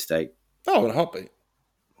teleported steak. Oh, in a heartbeat.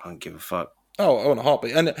 I don't give a fuck. Oh, in a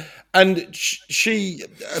heartbeat. And she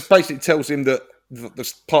basically tells him that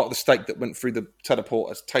the part of the steak that went through the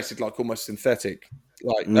teleporter tasted like almost synthetic.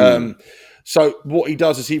 So what he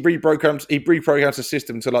does is he reprograms the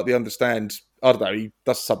system to let the understand. I don't know. He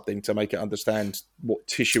does something to make it understand what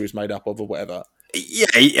tissue is made up of or whatever.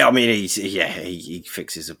 Yeah. I mean, he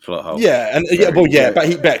fixes a plot hole.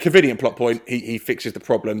 But convenient plot point. He fixes the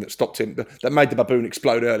problem that stopped him, that made the baboon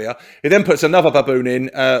explode earlier. He then puts another baboon in,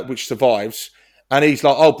 which survives, and he's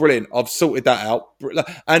like, "Oh, brilliant! I've sorted that out."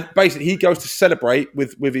 And basically, he goes to celebrate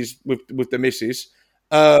with the missus,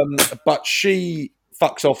 but she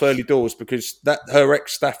fucks off early doors because her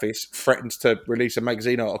ex staffis threatens to release a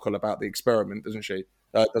magazine article about the experiment, doesn't she?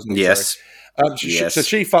 Doesn't he? Yes. Yes. So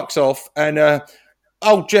she fucks off, and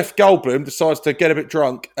Jeff Goldblum decides to get a bit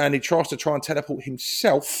drunk, and he tries to teleport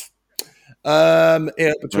himself between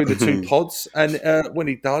the two pods. And when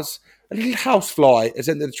he does, a little housefly has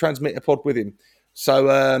entered the transmitter pod with him.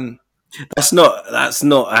 So that's not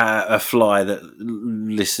a fly that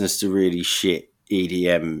listens to really shit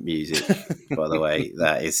EDM music, by the way.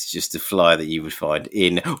 That is just a fly that you would find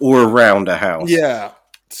in or around a house. Yeah.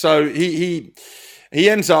 So he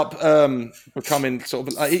ends up becoming sort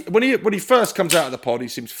of like, when he first comes out of the pod, he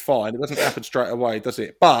seems fine. It doesn't happen straight away, does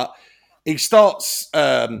it? But he starts.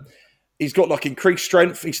 He's got like increased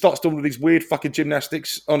strength. He starts doing all these weird fucking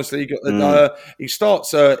gymnastics. Honestly, he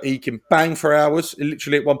starts. He can bang for hours.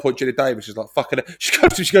 Literally, at one point, Gina Davis is like, "Fucking."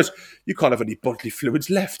 She goes, "You can't have any bodily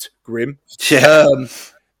fluids left, Grim." Yeah.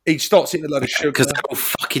 He starts eating a load of sugar because they're all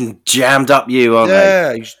fucking jammed up you, aren't they?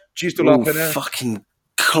 Yeah, he's jizzed all up in there. Fucking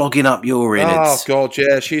clogging up your innards. Oh god,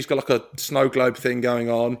 yeah. She's got like a snow globe thing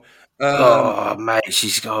going on. Mate,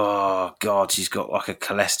 she's got like a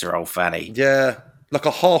cholesterol fanny. Yeah. Like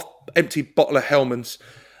a half empty bottle of Hellman's,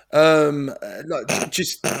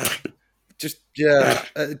 she's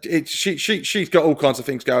got all kinds of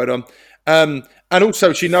things going on, and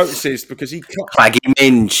also she notices because he Claggy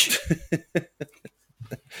Minge,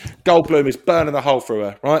 Goldblum is burning the hole through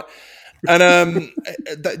her, right? And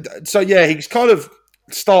so yeah, he's kind of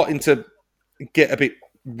starting to get a bit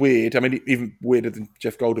weird. I mean, even weirder than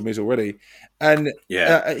Jeff Goldblum is already, and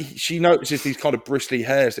she notices these kind of bristly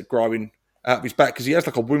hairs that growing out of his back because he has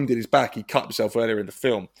like a wound in his back. He cut himself earlier in the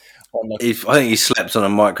film. I think he slept on a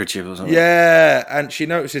microchip or something. Yeah, and she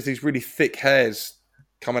notices these really thick hairs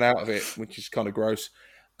coming out of it, which is kind of gross.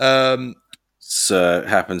 So it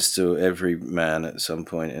happens to every man at some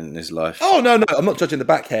point in his life. Oh, no, I'm not judging the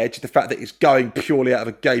back hair, just the fact that it's going purely out of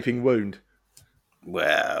a gaping wound.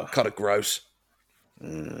 Wow. Kind of gross.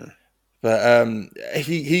 But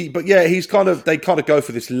he's kind of, they kind of go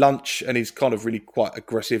for this lunch, and he's kind of really quite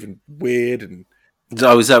aggressive and weird. And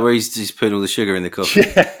oh, is that where he's putting all the sugar in the coffee?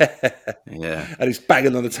 Yeah. And he's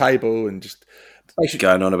banging on the table and just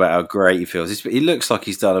going on about how great he feels. He looks like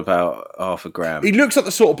he's done about half a gram. He looks like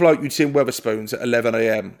the sort of bloke you'd see in Weatherspoons at 11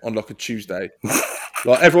 a.m. on like a Tuesday.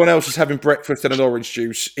 Like everyone else is having breakfast and an orange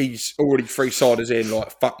juice. He's already 3 ciders in.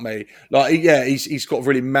 Like fuck me. Like he's got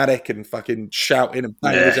really manic and fucking shouting and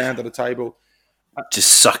banging his hand on the table,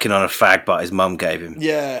 just sucking on a fag butt his mum gave him.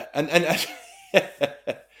 Yeah,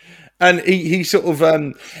 and he sort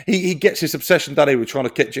of he gets this obsession, doesn't he, with trying to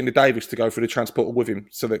get Gina Davis to go through the transporter with him,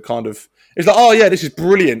 so that kind of it's like, oh yeah, this is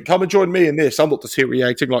brilliant. Come and join me in this. I'm not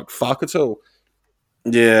deteriorating like fuck at all.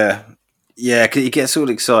 Yeah, cause he gets all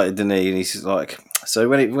excited, doesn't he? And he's like, so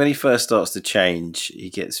when he first starts to change, he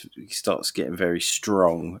starts getting very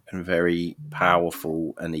strong and very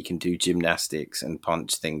powerful, and he can do gymnastics and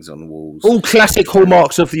punch things on walls. All classic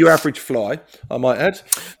hallmarks of your average fly, I might add.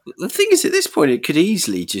 The thing is, at this point, it could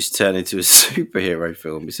easily just turn into a superhero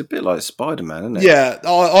film. It's a bit like Spider-Man, isn't it? Yeah,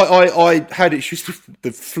 I had issues with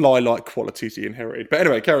the fly-like qualities he inherited. But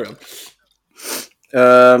anyway, carry on.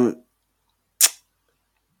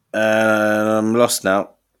 I'm lost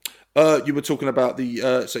now. You were talking about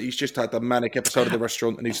the so he's just had the manic episode of the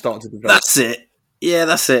restaurant and he's starting to develop. That's it. Yeah,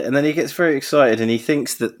 that's it. And then he gets very excited and he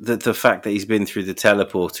thinks that the fact that he's been through the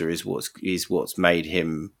teleporter is what's made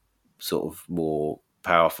him sort of more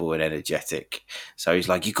powerful and energetic. So he's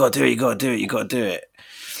like, you got to do it, you got to do it, you got to do it.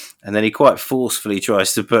 And then he quite forcefully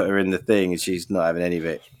tries to put her in the thing and she's not having any of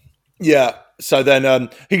it. Yeah. So then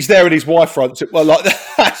he's there in his wife front. Well, like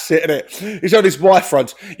that's it, isn't it? He's on his wife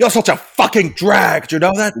front. You're such a fucking drag. Do you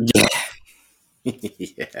know that? Yeah.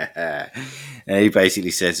 Yeah. And he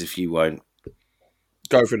basically says, if you won't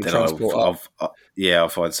go for the transport, I'll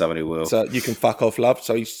find someone who will. So you can fuck off, love.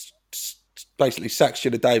 So he basically sacks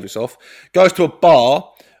Gina Davis off. Goes to a bar.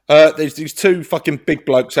 There's these 2 fucking big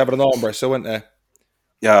blokes having an arm wrestle, weren't there?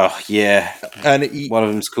 Oh yeah. And one of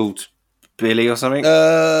them's called Billy or something?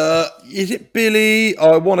 Is it Billy?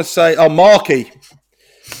 I want to say, Marky.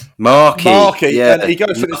 Marky. Yeah. And he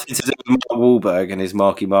goes for this. To do with Mark Wahlberg and his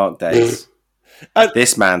Marky Mark days.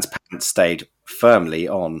 This man's pants stayed firmly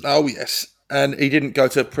on. Oh, yes. And he didn't go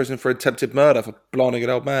to prison for attempted murder for blinding an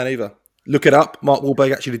old man either. Look it up. Mark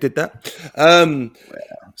Wahlberg actually did that.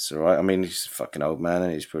 It's all right. I mean, he's a fucking old man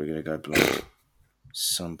and he's probably going to go blind at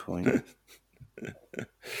some point.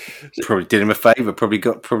 Probably did him a favour. Probably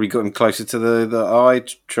got him closer to the eye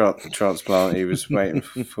transplant he was waiting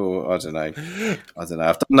for. I don't know. I've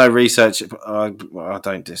done no research. I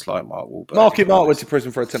don't dislike Mark Wahlberg. Marky Mark went to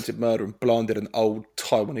prison for attempted murder and blinded an old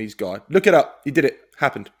Taiwanese guy. Look it up. He did it.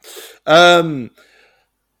 Happened. In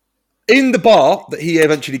the bar that he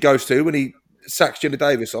eventually goes to when he sacks Gina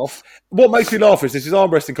Davis off, what makes me laugh is this is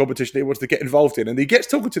arm wrestling competition he wants to get involved in, and he gets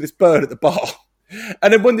talking to this bird at the bar.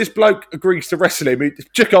 And then when this bloke agrees to wrestle him,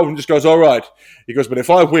 Chick Owen just goes, all right. He goes, but if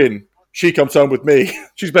I win, she comes home with me.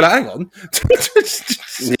 She's been like, hang on.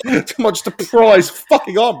 Too much to prize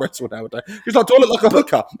fucking arm wrestle nowadays. He's like, do I look like a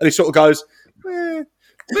hooker? And he sort of goes,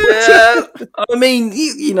 Yeah, I mean,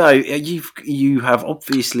 you have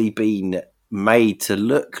obviously been made to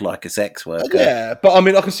look like a sex worker. Yeah, but I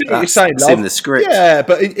mean, I can see what you're saying, love. In the script. Yeah,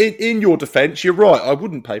 but in your defence, you're right. I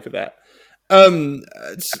wouldn't pay for that.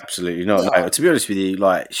 Absolutely not. No, to be honest with you,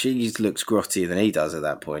 like she looks grottier than he does at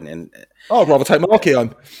that point, and I'd rather take Marky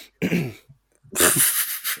home.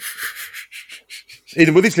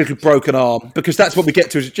 Even with his little broken arm, because that's what we get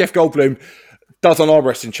to. Is Jeff Goldblum does an arm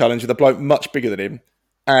wrestling challenge with a bloke much bigger than him,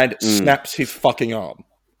 and snaps his fucking arm,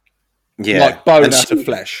 like bone out of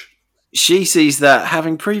flesh. She sees that,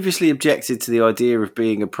 having previously objected to the idea of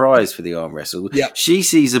being a prize for the arm wrestle. She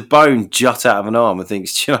sees a bone jut out of an arm and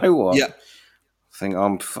thinks, do you know what? Yeah. I think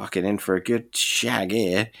I'm fucking in for a good shag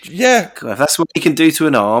here. Yeah. God, if that's what he can do to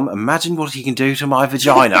an arm, imagine what he can do to my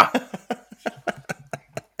vagina.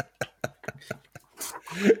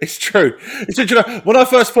 It's true. When I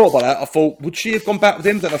first thought about that, I thought, would she have gone back with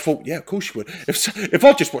him? Then I thought, yeah, of course she would. If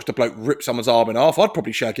I just watched a bloke rip someone's arm in half, I'd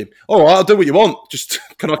probably shag him. All right, I'll do what you want. Just,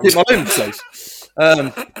 can I keep my limbs, please?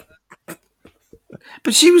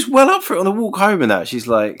 But she was well up for it on the walk home and that. She's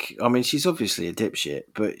like, I mean, she's obviously a dipshit,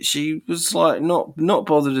 but she was like not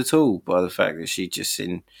bothered at all by the fact that she just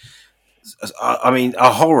a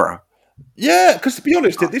horror. Yeah, because to be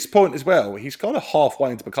honest, at this point as well, he's kind of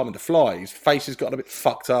halfway into becoming the Fly. His face has gotten a bit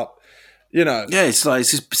fucked up, you know. Yeah, it's like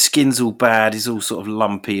his skin's all bad. He's all sort of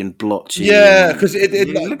lumpy and blotchy. Yeah, because it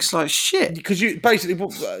looks like shit. Because you basically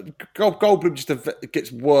Goldblum just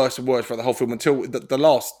gets worse and worse for the whole film until the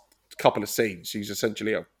last couple of scenes. He's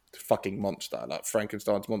essentially a fucking monster, like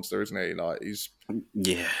Frankenstein's monster, isn't he? Like he's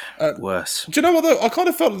worse. Do you know what though? I kind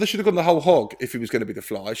of felt that they should have gone the whole hog if he was going to be the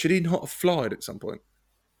Fly. Should he not have flied at some point?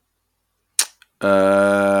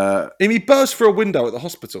 He burst through a window at the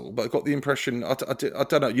hospital, but I got the impression, I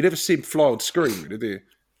don't know, you never see him fly on screen, really, do you?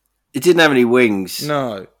 He didn't have any wings.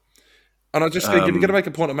 No. And I just think, if you're going to make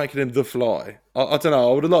a point of making him the Fly, I don't know,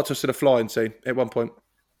 I would have liked to have seen a flying scene at one point.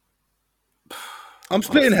 I'm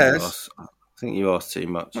splitting hairs. I think you asked too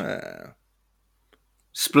much. Yeah.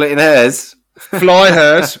 Splitting hairs? Fly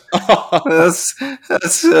hairs.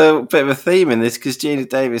 that's a bit of a theme in this, because Gina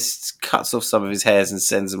Davis cuts off some of his hairs and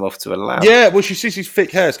sends them off to a lab. Yeah, well, she sees his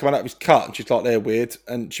thick hairs coming out of his cut, and she's like, they're weird.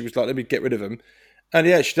 And she was like, let me get rid of them. And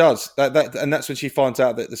yeah, she does. And that's when she finds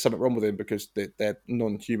out that there's something wrong with him, because they're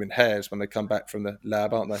non-human hairs when they come back from the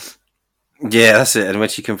lab, aren't they? Yeah, that's it. And when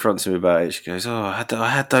she confronts him about it, she goes, "Oh, I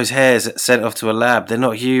had those hairs sent off to a lab. They're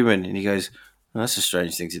not human." And he goes, "Oh, that's a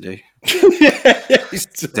strange thing to do."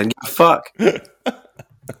 Don't give a fuck.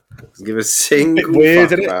 Doesn't give a single weird,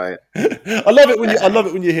 fuck isn't it? about it. I love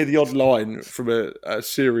it when you hear the odd line from a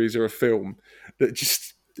series or a film that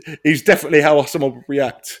just is definitely how someone would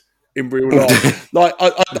react in real life. Like I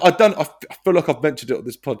feel like I've mentioned it on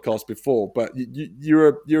this podcast before, but you're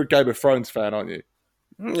a Game of Thrones fan, aren't you?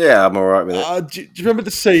 Yeah, I'm all right with it. Do you remember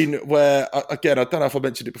the scene where, again, I don't know if I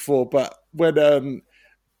mentioned it before, but when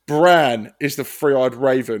Bran is the three-eyed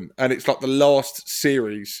raven, and it's like the last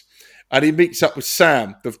series, and he meets up with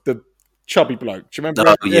Sam, the chubby bloke. Do you remember?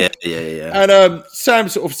 Oh, yeah. And Sam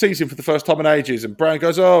sort of sees him for the first time in ages, and Bran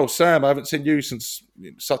goes, "Oh, Sam, I haven't seen you since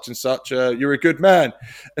such and such. You're a good man."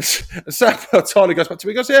 And Sam entirely goes back to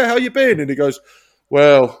me. He goes, "Yeah, how you been?" And he goes,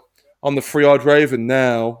 "Well, I'm the three-eyed raven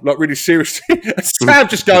now," like really seriously. And Sam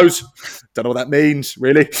just goes, "Don't know what that means,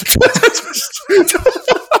 really."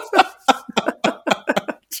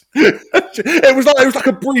 It was like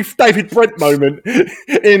a brief David Brent moment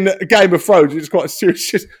in Game of Thrones. It's quite a serious.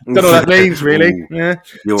 Just, don't know what that means, really. Yeah,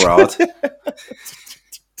 you're hard.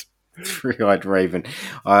 Three-eyed raven.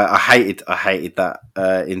 I hated that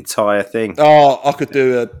entire thing. Oh, I could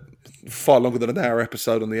do a far longer than an hour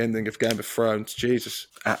episode on the ending of Game of Thrones. Jesus,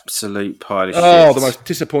 absolute pile of shit. Oh, the most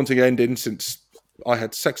disappointing ending since I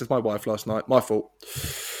had sex with my wife last night. My fault.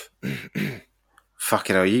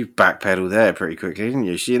 Fucking hell, you backpedaled there pretty quickly, didn't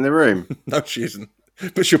you? Is she in the room? No, she isn't.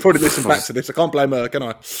 But she'll probably listen back to this. I can't blame her, can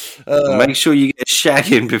I? Make sure you get a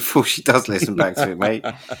shag in before she does listen back to it, mate.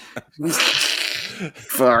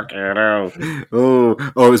 Fucking hell. Oh,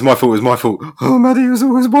 it was my fault. Oh, Maddie, it was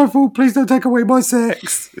always my fault. Please don't take away my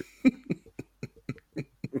sex.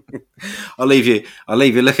 I'll leave you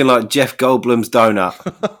looking like Jeff Goldblum's donut.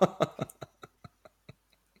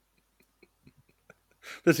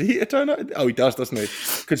 Does he eat a donut? Oh, he does, doesn't he?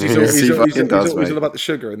 Because he's all about the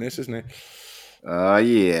sugar in this, isn't he?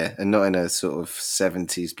 Yeah, and not in a sort of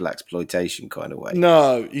 70s blaxploitation kind of way.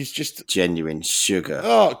 No, he's just genuine sugar.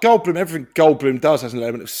 Oh, Goldblum! Everything Goldblum does has an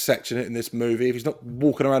element of sex in it in this movie. If he's not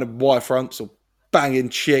walking around in wire fronts or banging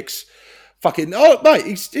chicks, fucking mate,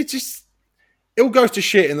 it all goes to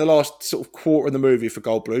shit in the last sort of quarter of the movie for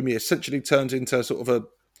Goldblum. He essentially turns into sort of a.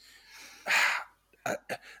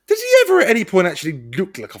 Does he ever at any point actually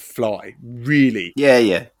look like a fly? Really?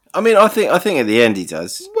 Yeah. I mean, I think at the end he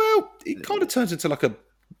does. Well, it kind of turns into like a.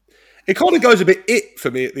 It kind of goes a bit it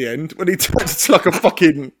for me at the end when he turns into like a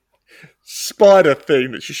fucking spider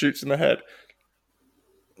thing that she shoots in the head.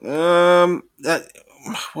 Well,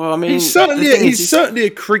 I mean, he's certainly a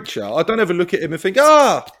creature. I don't ever look at him and think,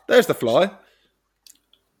 there's the fly.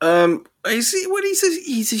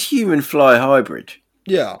 He's a human fly hybrid.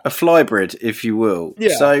 Yeah. A flybrid, if you will.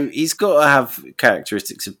 Yeah. So he's got to have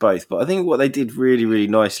characteristics of both. But I think what they did really, really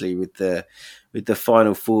nicely with the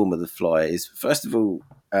final form of the fly is, first of all,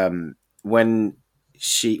 when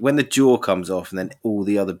the jaw comes off and then all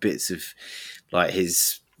the other bits of like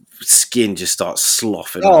his skin just starts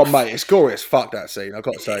sloughing off. Oh, mate, it's glorious. Fuck that scene, I've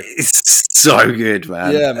got to say. It's so good,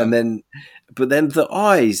 man. Yeah, man. But then the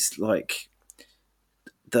eyes, like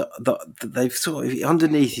they've sort of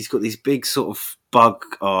underneath. He's got these big sort of bug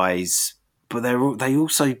eyes, but they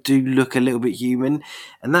also do look a little bit human.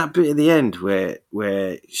 And that bit at the end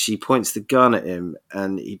where she points the gun at him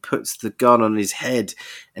and he puts the gun on his head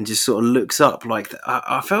and just sort of looks up like that.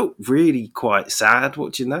 I felt really quite sad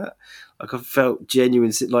watching that. Like I felt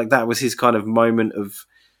genuine, like that was his kind of moment of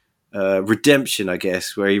redemption, I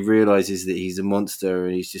guess, where he realizes that he's a monster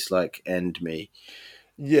and he's just like, end me.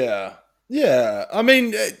 Yeah. I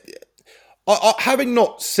mean, I having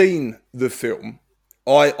not seen the film,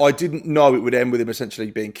 I didn't know it would end with him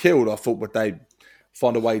essentially being killed. I thought would they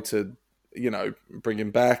find a way to bring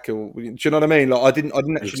him back, or do you know what I mean? Like I didn't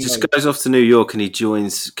He actually just know. goes off to New York and he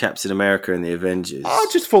joins Captain America and the Avengers. I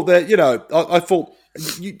just thought that I thought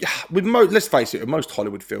let's face it, with most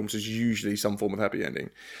Hollywood films, there's usually some form of happy ending,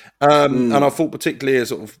 and I thought particularly a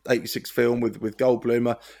sort of '86 film with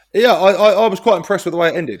Goldblum, I was quite impressed with the way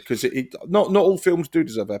it ended, because not all films do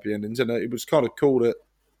deserve happy endings, and it was kind of cool that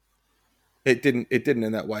it didn't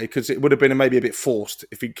in that way, because it would have been maybe a bit forced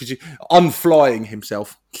because unflying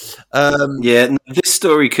himself. This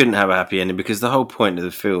story couldn't have a happy ending because the whole point of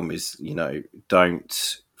the film is,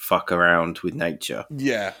 don't fuck around with nature.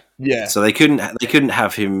 Yeah. So they couldn't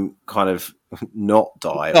have him kind of not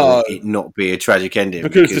die or it not be a tragic ending,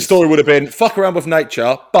 because the story would have been fuck around with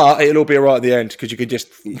nature, but it'll all be alright at the end because you could just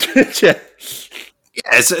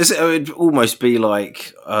Yeah, it would almost be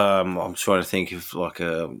like I'm trying to think of like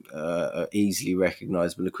a easily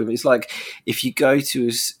recognizable equivalent. It's like if you go to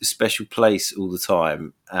a special place all the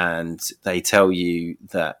time and they tell you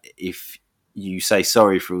that if you say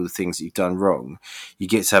sorry for all the things that you've done wrong, you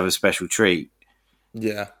get to have a special treat.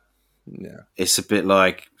 Yeah. It's a bit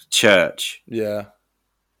like church. Yeah.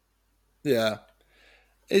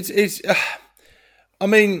 It's. I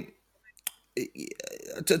mean.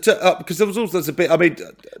 Because there's a bit. I mean,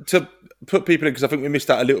 to put people in, because I think we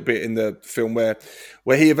missed out a little bit in the film where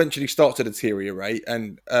he eventually starts to deteriorate,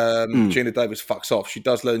 and Gina Davis fucks off. She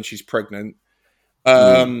does learn she's pregnant,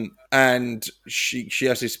 and she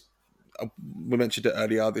has this. We mentioned it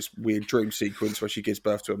earlier. This weird dream sequence where she gives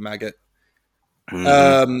birth to a maggot.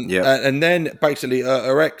 And then basically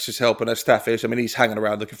her ex is helping her, Staffis. I mean, he's hanging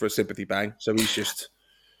around looking for a sympathy bang, so he's just.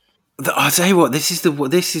 I'll tell you what. This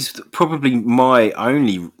is probably my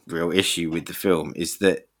only real issue with the film, is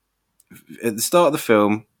that at the start of the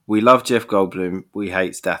film, we love Jeff Goldblum, we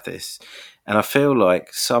hate Stathis, and I feel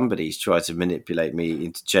like somebody's tried to manipulate me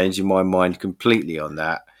into changing my mind completely on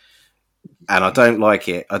that. And I don't like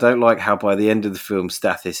it. I don't like how by the end of the film,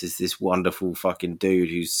 Stathis is this wonderful fucking dude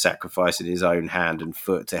who's sacrificing his own hand and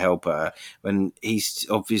foot to help her, when he's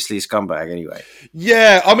obviously a scumbag anyway.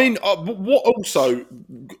 Yeah, I mean, what also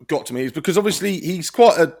got to me is because obviously he's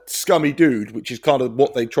quite a scummy dude, which is kind of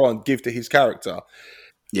what they try and give to his character.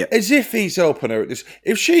 Yeah. As if he's helping her at this.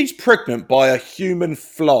 If she's pregnant by a human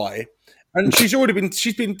fly, and she's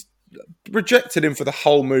been rejecting him for the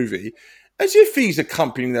whole movie, as if he's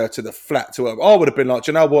accompanying her to the flat to her. I would have been like,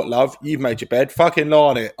 do you know what, love? You've made your bed. Fucking lie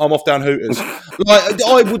on it. I'm off down Hooters. Like,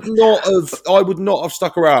 I would not have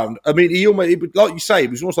stuck around. I mean, like you say, it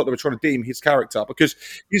was almost like they were trying to deem his character, because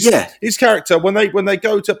his character, when they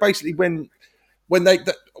go to basically when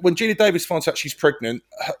Gina Davis finds out she's pregnant,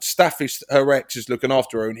 Staffis, her ex, is looking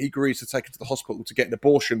after her, and he agrees to take her to the hospital to get an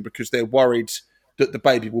abortion because they're worried that the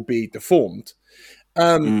baby will be deformed.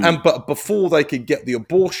 But before they can get the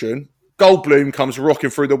abortion, Goldblum comes rocking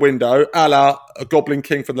through the window, a la a Goblin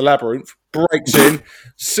King from the Labyrinth, breaks in,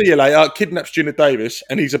 see you later, kidnaps Gina Davis,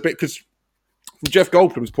 and he's a bit, because from Jeff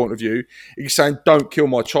Goldblum's point of view, he's saying, don't kill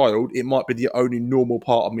my child, it might be the only normal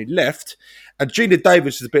part of me left. And Gina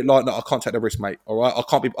Davis is a bit like, no, I can't take the risk, mate, all right? I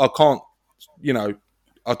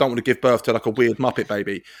don't want to give birth to like a weird Muppet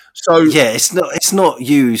baby. So yeah, it's not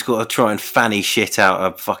you who's got to try and fanny shit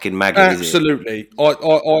out a fucking maggot. Absolutely.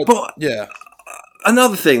 But yeah.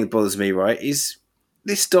 Another thing that bothers me, right, is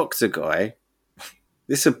this doctor guy,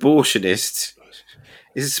 this abortionist,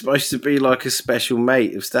 is supposed to be like a special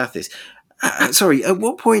mate of Stathis. Sorry, at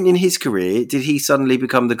what point in his career did he suddenly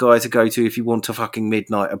become the guy to go to if you want a fucking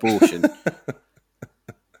midnight abortion?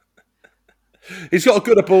 He's got a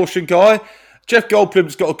good abortion guy. Jeff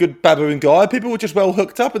Goldblum's got a good baboon guy. People were just well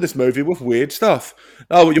hooked up in this movie with weird stuff.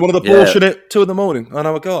 Oh, you want an abortion at 2 a.m? I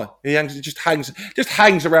know a guy. He just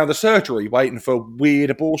hangs around the surgery waiting for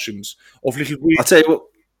weird abortions of little weird. I'll tell you what.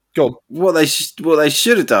 Go on. What they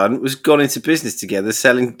should have done was gone into business together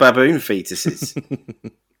selling baboon fetuses.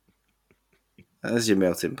 There's your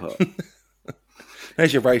melting pot.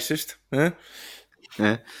 There's your racist. Yeah.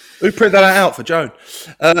 Yeah. Who printed that out for Joan?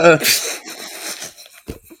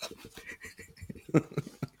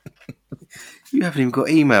 You haven't even got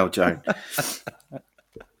email, Joan.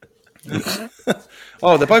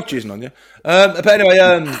 Oh, they're both choosing on you. But anyway,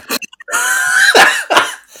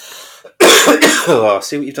 oh,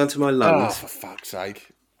 see what you've done to my lungs. Oh, for fuck's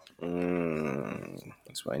sake.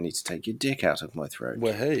 That's why I need to take your dick out of my throat.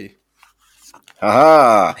 Where he?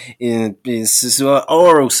 Aha! This is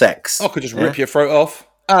oral sex. I could just rip your throat off.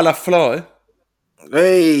 A la Fly.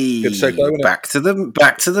 Hey, good segue, back to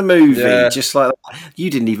the movie. Yeah. Just like that.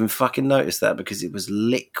 You didn't even fucking notice that because it was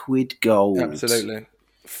liquid gold. Absolutely.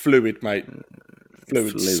 Fluid, mate.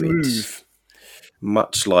 Fluid. Smooth.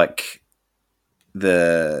 Much like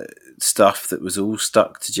the stuff that was all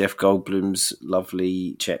stuck to Jeff Goldblum's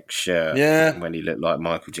lovely check shirt. Yeah. When he looked like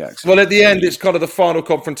Michael Jackson. Well, at the end, it's kind of the final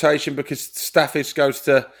confrontation because Staffis goes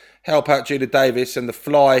to help out Gina Davis, and the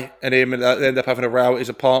Fly and him and they end up having a row at his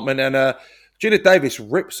apartment. And Gina Davis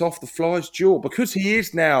rips off the Fly's jaw because he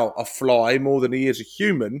is now a fly more than he is a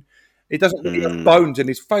human. He doesn't really have bones in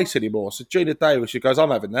his face anymore. So Gina Davis, she goes,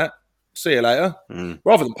 "I'm having that. See you later."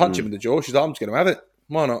 Rather than punch him in the jaw, she's like, "I'm just going to have it.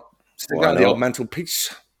 Why not? Stick out the old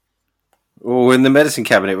mantelpiece." Or in the medicine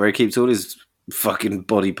cabinet where he keeps all his fucking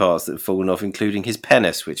body parts that have fallen off, including his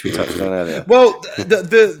penis, which we touched on earlier. Well,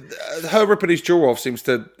 her ripping his jaw off seems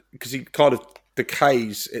to, because he kind of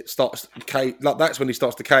decays. It starts to decay. Like that's when he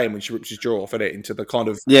starts decaying when she rips his jaw off, into the kind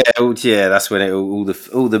of That's when all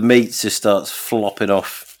the meat just starts flopping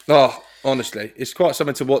off. Oh, honestly, it's quite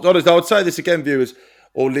something to watch. Honestly, I would say this again, viewers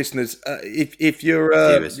or listeners. If you're,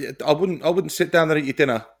 I wouldn't sit down and eat your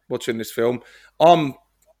dinner watching this film. I'm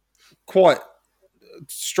quite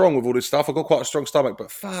strong with all this stuff. I've got quite a strong stomach,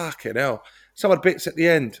 but fucking hell, some of the bits at the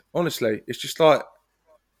end, honestly, it's just like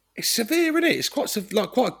it's severe, isn't it? It's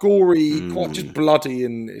quite gory, quite just bloody,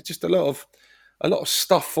 and it's just a lot of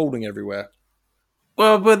stuff falling everywhere.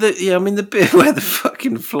 Well, but the bit where the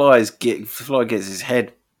fucking fly gets his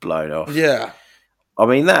head blown off. Yeah. I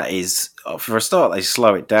mean, that is, for a start, they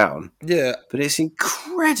slow it down. Yeah. But it's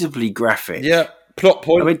incredibly graphic. Yeah. Plot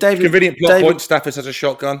point. I mean, convenient plot point. Stafford has a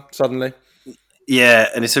shotgun suddenly. Yeah,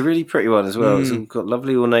 and it's a really pretty one as well. It's got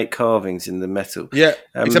lovely ornate carvings in the metal. Yeah.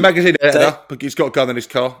 It's a magazine editor, but he's got a gun in his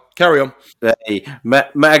car. Carry on.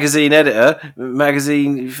 Magazine editor,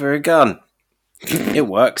 magazine for a gun. It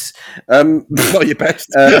works. Not your best.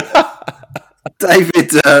 David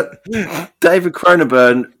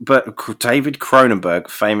Cronenberg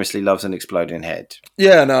famously loves an exploding head.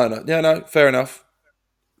 Yeah, no, fair enough.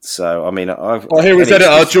 So, I mean, here his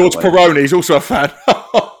editor, George Peroni, he's also a fan.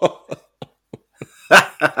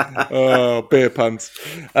 Oh, beer puns.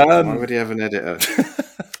 Why would he have an editor?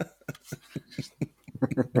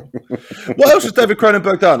 What else has David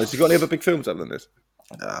Cronenberg done? Has he got any other big films other than this?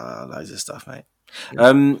 Loads of stuff, mate.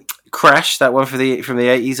 Crash, that one from the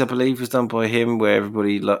 80s, I believe, was done by him, where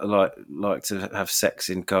everybody liked to have sex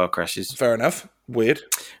in car crashes. Fair enough. Weird.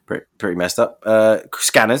 Pretty messed up.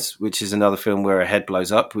 Scanners, which is another film where a head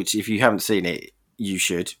blows up, which if you haven't seen it, you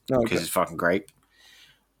should, because it's fucking great.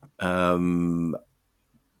 What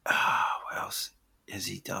else has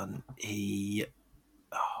he done? I'm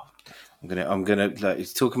gonna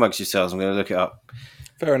talk amongst yourselves. I'm gonna look it up.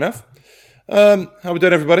 Fair enough. How we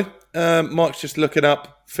doing, everybody? Mike's just looking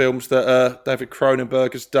up films that David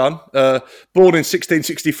Cronenberg has done. Born in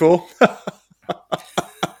 1664.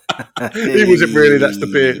 He wasn't really. That's the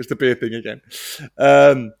beer. It's the beer thing again.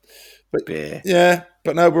 But beer. Yeah,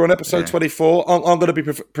 but no, we're on episode 24. I'm going to be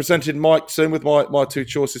presenting Mike soon with my two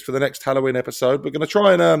choices for the next Halloween episode. We're going to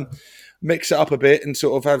try and mix it up a bit and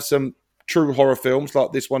sort of have some true horror films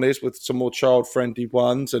like this one is, with some more child-friendly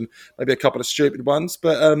ones and maybe a couple of stupid ones.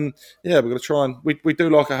 But yeah, we're going to try and we do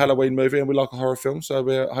like a Halloween movie and we like a horror film, so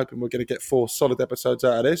we're hoping we're going to get 4 solid episodes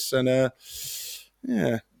out of this. And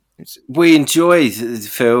yeah, we enjoy the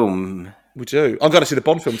film. We do. I'm going to see the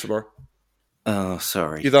Bond film tomorrow. Oh,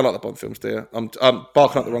 sorry. You don't like the Bond films, do you? I'm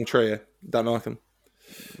barking up the wrong tree here. Don't like them.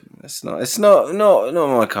 It's not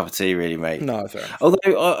my cup of tea, really, mate. No, fair enough.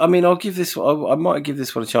 Although, I mean, I might give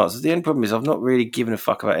this one a chance. The only problem is I've not really given a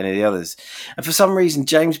fuck about any of the others. And for some reason,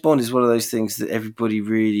 James Bond is one of those things that everybody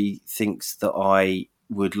really thinks that I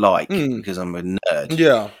would like because I'm a nerd.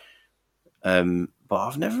 Yeah. But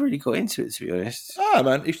I've never really got into it, to be honest. Ah,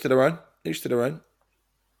 man, each to their own. Each to their own.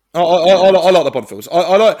 I like the Bond films.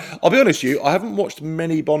 I'll be honest with you, I haven't watched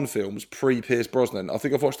many Bond films pre-Pierce Brosnan. I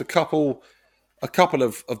think I've watched a couple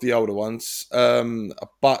of the older ones,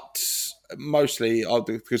 but mostly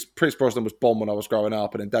because Pierce Brosnan was Bond when I was growing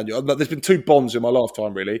up, and then Daniel. There's been 2 Bonds in my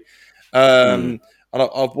lifetime, really. And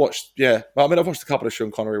I've watched, I've watched a couple of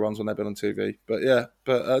Sean Connery ones when they've been on TV. But yeah,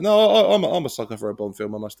 no, I'm a sucker for a Bond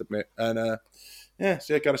film, I must admit. And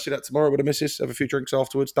so going to see that tomorrow with the missus, have a few drinks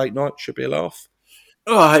afterwards, date night, should be a laugh.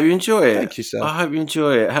 Oh, I hope you enjoy it. Thank you, sir. I hope you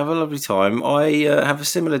enjoy it. Have a lovely time. I have a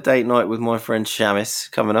similar date night with my friend Shamis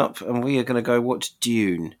coming up, and we are going to go watch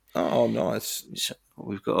Dune. Oh, nice.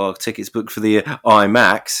 We've got our tickets booked for the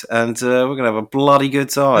IMAX, and we're going to have a bloody good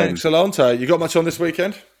time. Excellent. You got much on this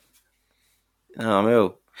weekend? Oh, I'm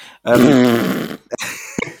ill. I'm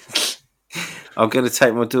going to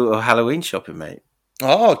take my daughter Halloween shopping, mate.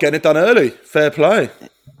 Oh, getting it done early. Fair play.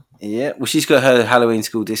 Yeah, well, she's got her Halloween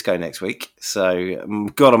school disco next week, so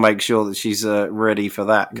I've got to make sure that she's ready for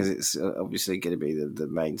that, because it's obviously going to be the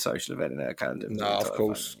main social event in her calendar. No, of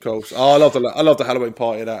course. Oh, I love the Halloween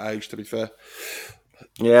party at that age, to be fair.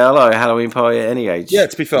 Yeah, I like Halloween Party at any age. Yeah,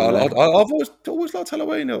 to be fair, I've always liked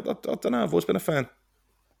Halloween. I don't know. I've always been a fan.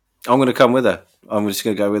 I'm going to come with her. I'm just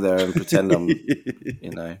going to go with her and pretend I'm,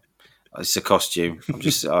 it's a costume.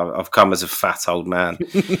 I've come as a fat old man.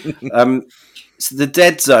 So The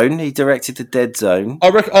Dead Zone. He directed The Dead Zone.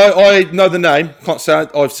 I know the name. Can't say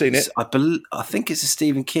I've seen it. I think it's a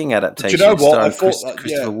Stephen King adaptation. Do you know what? I thought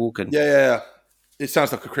Christopher Walken. Yeah. It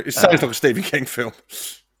sounds like a Stephen King film.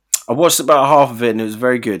 I watched about half of it and it was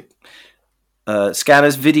very good.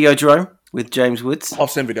 Scanners, Videodrome with James Woods.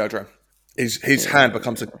 I've seen Videodrome. His hand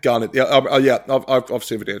becomes a gun. I've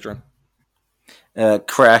seen Videodrome.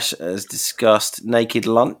 Crash, as discussed. Naked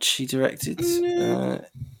Lunch, he directed.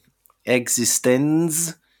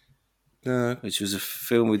 Existenz, which was a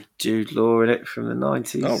film with Jude Law in it from the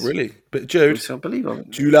 90s. Oh, really? But Jude? I believe I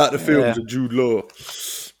do you like the films of Jude Law?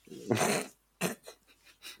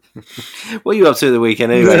 What are you up to the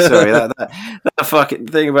weekend anyway? Sorry, that fucking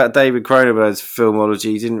thing about David Cronenberg's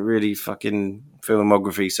filmology didn't really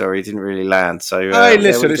land. So hey,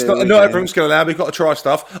 listen, it's not everyone's going to land. We've got to try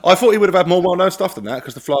stuff. I thought he would have had more well-known stuff than that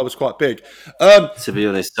because The Fly was quite big. To be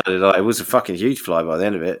honest, it was a fucking huge fly by the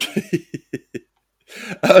end of it.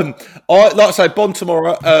 Like I say, Bond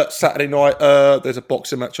tomorrow, Saturday night. There's a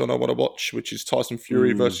boxing match on I want to watch, which is Tyson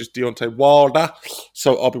Fury versus Deontay Wilder.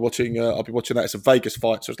 So I'll be watching that. It's a Vegas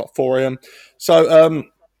fight, so it's like 4 a.m. So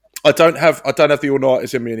I don't have the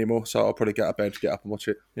all-nighters in me anymore. So I'll probably get out of bed, get up and watch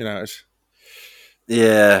it.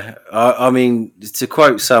 Yeah, I mean, to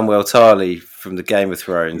quote Samuel Tarly from the Game of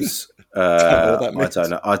Thrones, I don't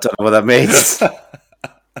know what that means.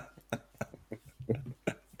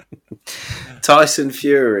 Tyson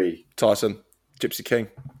Fury. Gypsy King.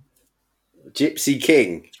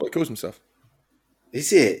 That's what he calls himself.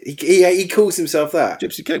 Is it? He calls himself that?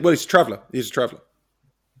 Gypsy King. Well, he's a traveller.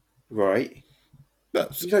 Right.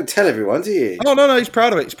 You don't tell everyone, do you? Oh, no, he's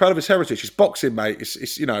proud of it. He's proud of his heritage. It's boxing, mate.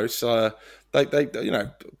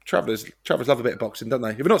 Travellers love a bit of boxing, don't they?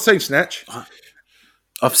 Have you not seen Snatch?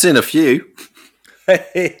 I've seen a few.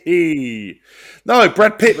 No,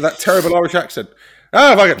 Brad Pitt with that terrible Irish accent.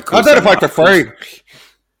 Oh, I don't fight for free.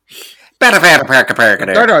 Take that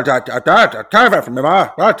from me,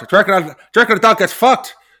 ma. What? Do you reckon the dog gets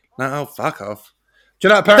fucked? No, fuck off. Do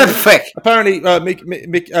you know, apparently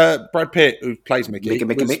Brad Pitt, who plays Mickey.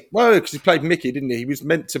 Well, because he played Mickey, didn't he? He was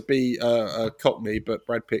meant to be a Cockney, but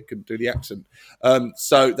Brad Pitt couldn't do the accent.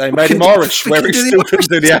 So they made him Irish, where he still couldn't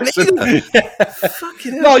do the accent.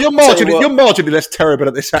 No, you're marginally less terrible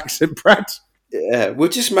at this accent, Brad. Yeah, we'll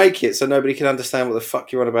just make it so nobody can understand what the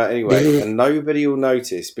fuck you're on about anyway, and nobody will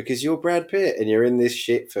notice because you're Brad Pitt and you're in this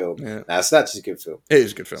shit film. Yeah. Now, Snatch is a good film. It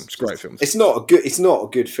is a good film. It's a great film. It's not a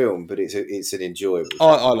good film, but it's an enjoyable.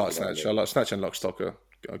 I like Snatch. I like Snatch and Lock, Stock are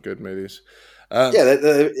good movies.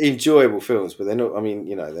 They're enjoyable films, but they're not. I mean,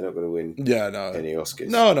 they're not going to win. Any Oscars.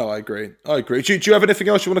 No, I agree. Do you have anything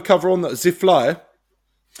else you want to cover on that The Fly?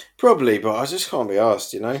 Probably, but I just can't be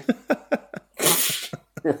asked.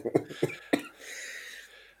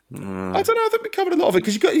 I don't know. I think we covered a lot of it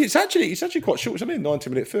because it's actually quite short. It's only a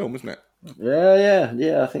 90-minute film, isn't it?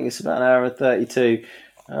 Yeah. I think it's about an hour and 32.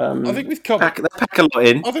 I think we've covered. They pack a lot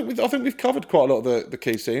in. I think we've covered quite a lot of the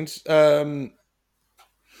key scenes. Giant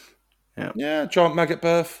maggot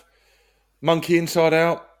birth, monkey inside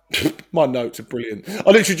out. My notes are brilliant.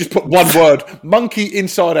 I literally just put one word: monkey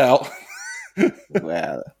inside out.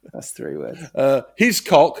 Wow, that's 3 words. His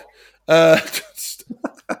cock, Y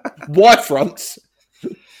fronts.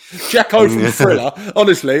 Jacko from Thriller.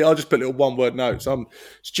 Honestly, I'll just put little one-word notes.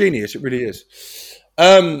 It's genius. It really is.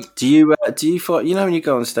 Do you find, when you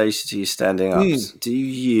go on stage to your standing ups, do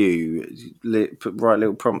you write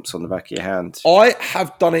little prompts on the back of your hand? I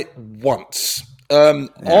have done it once. I'm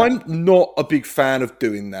not a big fan of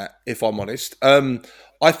doing that, if I'm honest.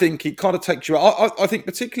 I think it kind of takes you out. I think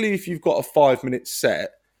particularly if you've got a 5-minute set,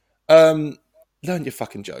 learn your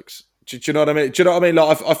fucking jokes. Do you know what I mean?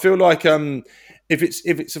 Like, I feel like if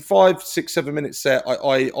it's a 5, 6, 7 minute set,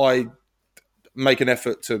 I make an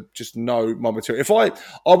effort to just know my material. If I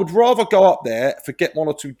would rather go up there, forget 1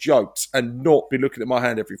 or 2 jokes, and not be looking at my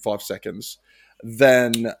hand every 5 seconds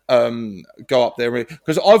than go up there.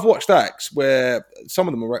 Because I've watched acts where some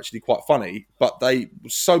of them are actually quite funny, but they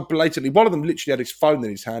so blatantly. One of them literally had his phone in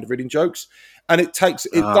his hand reading jokes, and it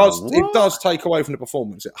does take away from the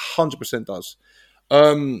performance. It 100% does.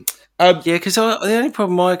 Yeah, because the only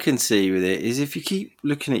problem I can see with it is if you keep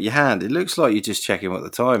looking at your hand, it looks like you're just checking what the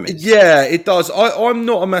time is. Yeah, it does. I'm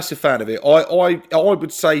not a massive fan of it. I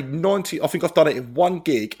would say 90. I think I've done it in one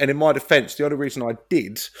gig, and in my defence, the only reason I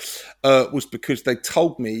did was because they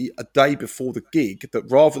told me a day before the gig that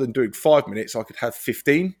rather than doing 5 minutes, I could have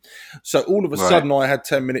 15. So all of a sudden, I had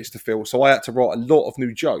 10 minutes to fill. So I had to write a lot of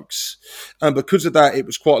new jokes, and because of that, it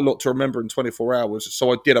was quite a lot to remember in 24 hours.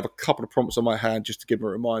 So I did have a couple of prompts on my hand just to give me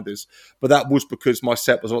reminders. But that was because my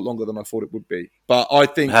set was a lot longer than I thought it would be. But I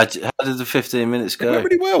think how did the 15 minutes go? It went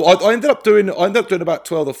really well. I ended up doing about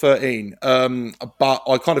 12 or 13. But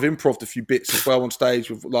I kind of improv'd a few bits as well on stage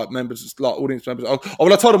with like members, like audience members.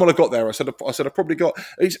 Well, I told them when I got there. I said I probably got.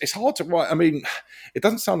 It's hard to write. I mean, it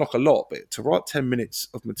doesn't sound like a lot, but to write 10 minutes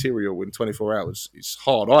of material in 24 hours is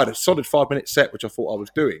hard. I had a solid 5-minute set, which I thought I was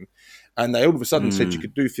doing, and they all of a sudden said you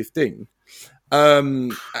could do 15.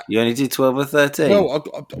 You only did 12 or 13? Well,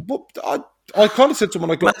 I kind of said to them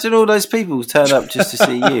when I got... Imagine all those people turn up just to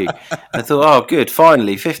see you. I thought, oh, good,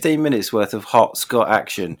 finally, 15 minutes worth of hot Scott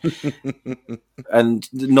action. And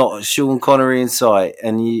not Sean Connery in sight.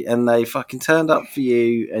 And they fucking turned up for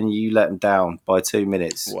you and you let them down by 2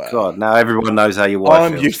 minutes. Wow. God, now everyone knows how your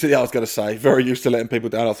wife feels. Used to, I was going to say, very used to letting people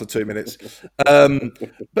down after 2 minutes.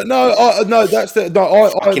 But no, that's the... No,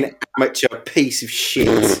 fucking amateur piece of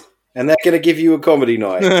shit. And they're going to give you a comedy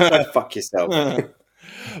night. Go fuck yourself.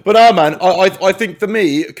 But man, I think for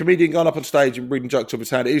me, a comedian going up on stage and reading jokes off his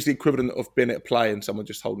hand is the equivalent of being at a play and someone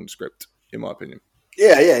just holding the script, in my opinion.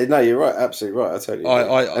 Yeah, no, you're right, absolutely right. I totally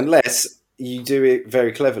agree. Unless you do it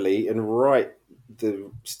very cleverly and write the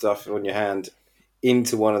stuff on your hand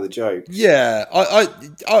into one of the jokes. Yeah,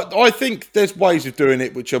 I think there's ways of doing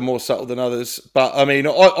it which are more subtle than others. But I mean,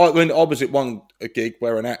 I was at one gig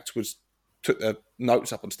where an act took their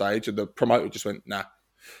notes up on stage and the promoter just went, nah.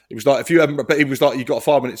 It was like, if you haven't, but he was like, you got a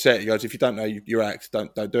 5-minute set. He goes, if you don't know your act,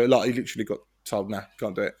 don't do it. Like, he literally got told, nah,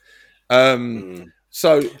 can't do it.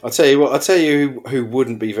 So I'll tell you who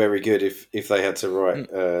wouldn't be very good if they had to write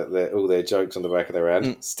all their jokes on the back of their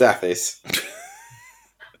hand. Stathis.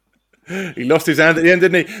 He lost his hand at the end,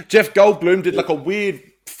 didn't he? Jeff Goldblum did like a weird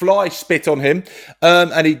fly spit on him,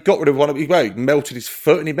 and he got rid of one of his. Well, he melted his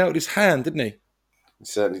foot and he melted his hand, didn't he? He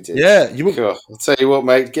certainly did. Yeah, I'll tell you what,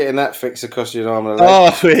 mate. Getting that fixed will cost you an arm and a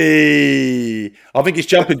leg. I think his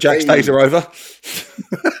jumping jacks days are over.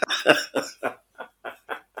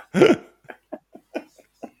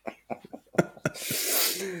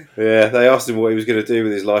 Yeah, they asked him what he was going to do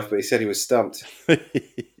with his life, but he said he was stumped.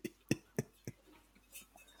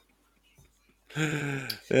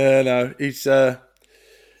 Yeah, no, he's.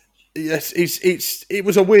 Yes, it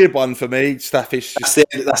was a weird one for me, Staffish.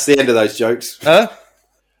 That's the end of those jokes. Huh?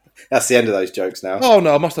 That's the end of those jokes now. Oh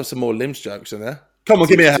no, I must have some more limbs jokes in there. Come on,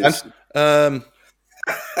 give me a hand.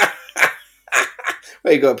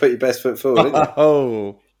 Well, you got to put your best foot forward.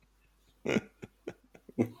 Oh.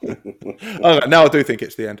 Okay, now I do think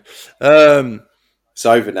it's the end. It's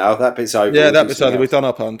over now. That bit's over. Yeah, that bit's over. We've done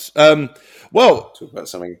our puns. Well, talk about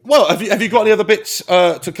something. Well, have you got any other bits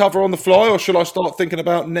to cover on the fly, or should I start thinking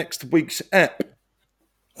about next week's app?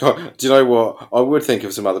 Oh, do you know what? I would think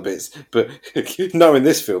of some other bits, but knowing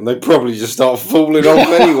this film, they probably just start falling off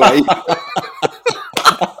anyway.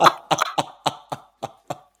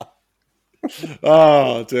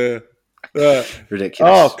 Oh dear.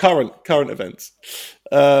 Ridiculous. Oh, current events.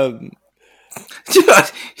 Are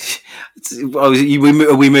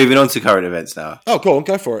we moving on to current events now? Oh, go on,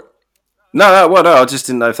 go for it. No. I just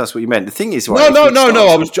didn't know if that's what you meant. The thing is, right, no.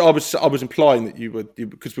 I was implying that you would,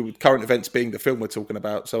 because we were current events being the film we're talking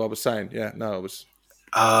about. So I was saying, yeah, no, I was.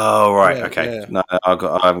 Oh right, yeah, okay. Yeah. No,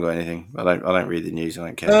 I haven't got anything. I don't read the news. I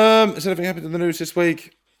don't care. Has anything happened in the news this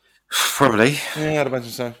week? Probably. Yeah, I'd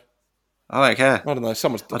imagine so. I don't care. I don't know.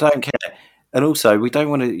 I don't care. And also, we don't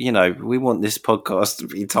want to. We want this podcast to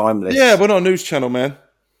be timeless. Yeah, we're not a news channel, man.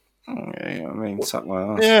 Oh, yeah, I mean, suck my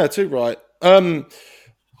ass. Yeah, too right.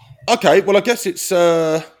 Okay, well, I guess it's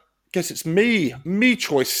me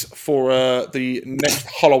choice for the next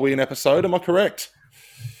Halloween episode. Am I correct?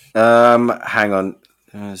 Hang on.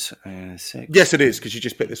 6. Yes, it is, because you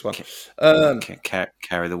just picked this one.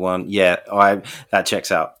 Carry the one. Yeah, that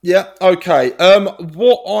checks out. Yeah, okay.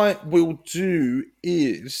 What I will do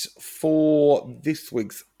is for this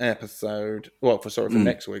week's episode, for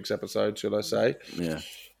next week's episode, should I say? Yeah.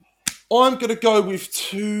 I'm going to go with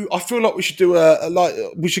 2. I feel like we should do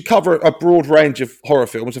we should cover a broad range of horror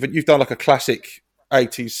films. I think you've done like a classic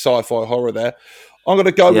 80s sci-fi horror there. I'm going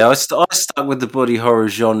to go. Yeah, I stuck with the body horror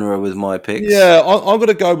genre with my picks. Yeah, I'm going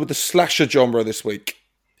to go with the slasher genre this week.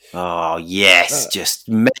 Oh yes, just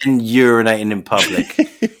men urinating in public.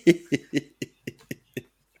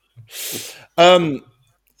 I'm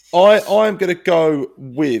going to go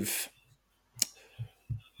with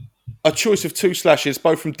a choice of two slashes,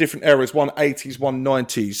 both from different eras, one 80s, one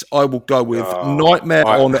 90s. I will go with Nightmare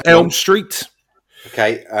on Elm Street.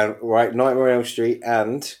 Okay, right, Nightmare on Elm Street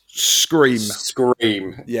and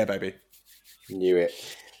Scream. Yeah, baby. Knew it.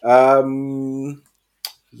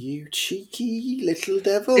 You cheeky little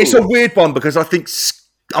devil. It's a weird one because I think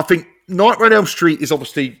Nightmare on Elm Street is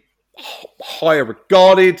obviously higher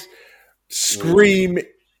regarded. Scream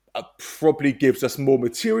probably gives us more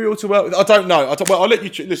material to work with. I don't know. I'll let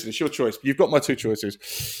you listen. It's your choice. You've got my two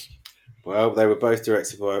choices. Well, they were both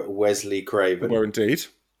directed by Wesley Craven. They were indeed.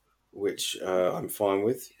 Which I'm fine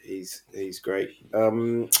with. He's great.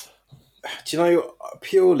 Do you know,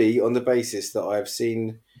 purely on the basis that I've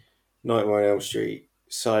seen Nightmare on Elm Street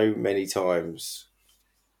so many times,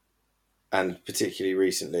 and particularly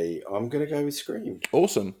recently, I'm going to go with Scream.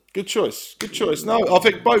 Awesome, good choice. No, I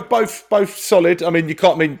think both solid. I mean, you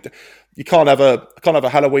can't have a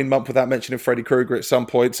Halloween month without mentioning Freddy Krueger at some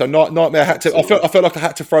point. So Nightmare had to. I felt like I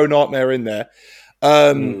had to throw Nightmare in there.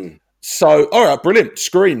 So, all right, brilliant.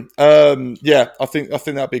 Scream. Yeah, I think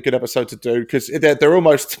that'd be a good episode to do because they've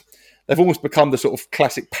almost become the sort of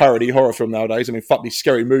classic parody horror film nowadays. I mean, fuck me,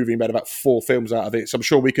 Scary Movie made about 4 films out of it, so I'm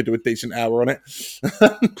sure we could do a decent hour on it.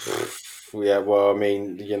 Yeah, well, I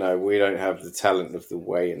mean, we don't have the talent of the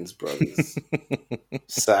Wayans brothers,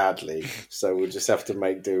 sadly. So we'll just have to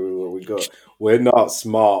make do with what we got. We're not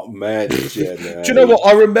smart men, Jenna. Do you know what?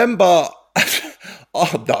 I remember...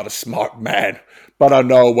 I'm not a smart man, but I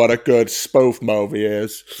know what a good spoof movie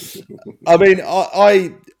is. I mean,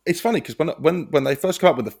 it's funny because when they first came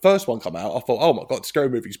out, when the first one came out, I thought, oh my God, the Scary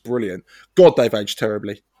Movie's brilliant. God, they've aged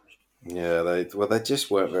terribly. Yeah, they just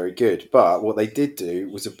weren't very good. But what they did do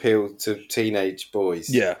was appeal to teenage boys.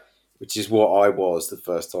 Yeah. Which is what I was the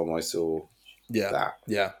first time I saw that.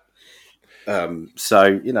 Yeah.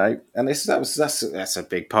 So, and that's a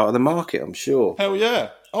big part of the market, I'm sure. Hell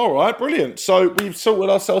yeah. All right, brilliant. So we've sorted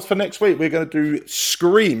ourselves for next week. We're going to do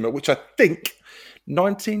Scream, which I think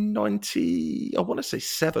 1990, I want to say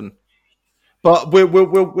 7. But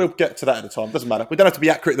we'll get to that at the time. Doesn't matter. We don't have to be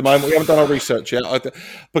accurate at the moment. We haven't done our research yet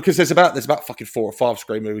because there's about fucking 4 or 5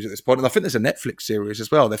 Scream movies at this point, and I think there's a Netflix series as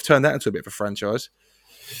well. They've turned that into a bit of a franchise.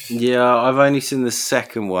 Yeah, I've only seen the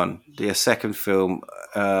second one, the second film.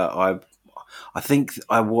 I think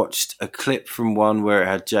I watched a clip from one where it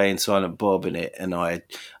had Jay and Silent Bob in it, and I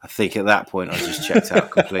think at that point I just checked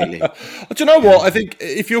out completely. Do you know what? I think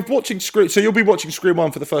if you're watching Scream, so you'll be watching Scream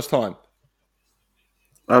 1 for the first time.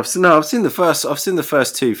 I've seen the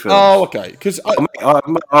first 2 films. Oh, okay. Because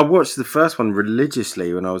I watched the first one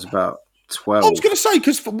religiously when I was about 12. I was going to say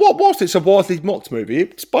because whilst it's a widely mocked movie,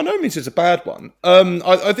 it's by no means is a bad one.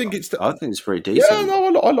 I think it's pretty decent. Yeah,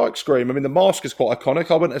 no, I like Scream. I mean, the mask is quite iconic.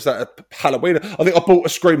 I went as that at Halloween. I think I bought a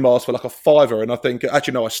Scream mask for like a $5, and I think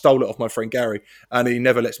actually no, I stole it off my friend Gary, and he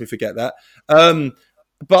never lets me forget that.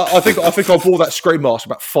 But I think I wore that Scream mask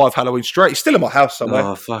about 5 Halloween straight. It's still in my house somewhere.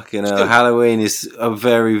 Oh, fucking hell. Halloween is a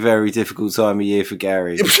very, very difficult time of year for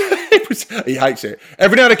Gary. He hates it.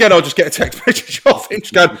 Every now and again, I'll just get a text message off him,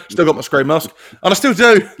 just going, still got my Scream mask. And I still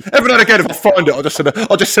do. Every now and again, if I find it, I'll just send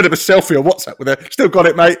him a selfie on WhatsApp with it. Still got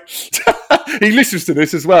it, mate. He listens to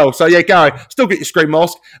this as well. So, yeah, Gary, still get your Scream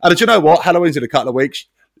mask. And do you know what? Halloween's in a couple of weeks.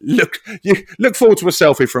 Look forward to a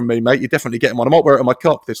selfie from me, mate. You're definitely getting one. I might wear it on my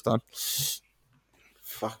cock this time.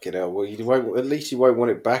 Fucking hell. Well, at least you won't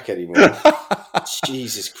want it back anymore.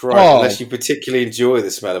 Jesus Christ. Oh. Unless you particularly enjoy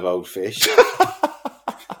the smell of old fish.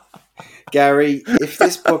 Gary, if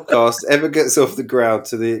this podcast ever gets off the ground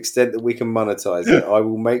to the extent that we can monetize it, I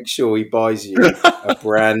will make sure he buys you a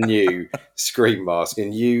brand new Scream mask.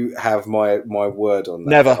 And you have my word on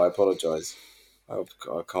that. Never. I apologise. I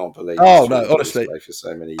can't believe. Oh no! Honestly, for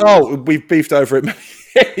so many years. Oh, we've beefed over it.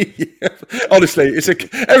 Yeah. Honestly, it's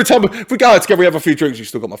every time we go out together, we have a few drinks. You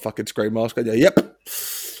still got my fucking Scream mask. I go, yep.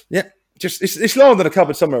 Just it's lying in a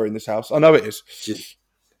cupboard somewhere in this house. I know it is.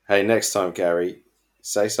 Hey, next time, Gary,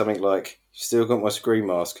 say something like, "You still got my Scream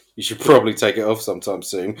mask. You should probably take it off sometime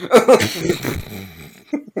soon."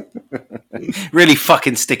 Really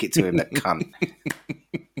fucking stick it to him, that cunt.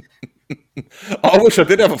 I wish I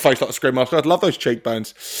did have a face like a Scream mask. I'd love those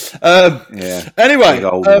cheekbones. Yeah. Anyway,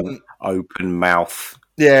 open mouth.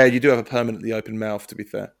 Yeah, you do have a permanently open mouth. To be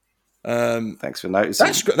fair. Thanks for noticing.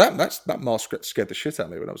 That mask scared the shit out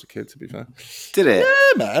of me when I was a kid. To be fair, did it?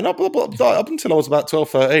 Yeah, man. Up until I was about 12,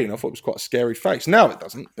 13, I thought it was quite a scary face. Now it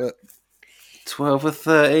doesn't. But 12 or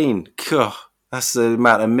 13. God, that's the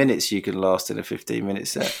amount of minutes you can last in a 15-minute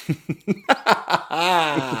set.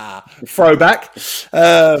 Throwback.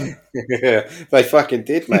 They fucking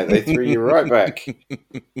did, mate. They threw you right back.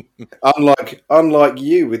 Unlike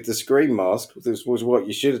you with the Scream mask, this was what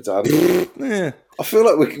you should have done. Yeah. I feel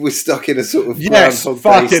like we're stuck in a sort of yes,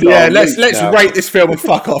 fucking yeah. Let's rate this film and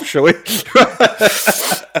fuck off, shall we?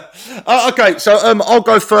 Okay, so I'll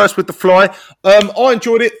go first with The Fly. I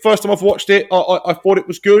enjoyed it. First time I've watched it, I thought it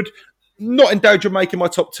was good. Not in danger of making my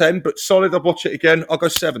top 10, but solid. I'll watch it again. I'll go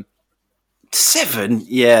 7. 7?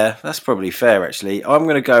 Yeah, that's probably fair, actually. I'm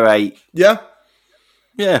going to go 8. Yeah?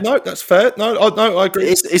 Yeah. No, that's fair. No, I agree.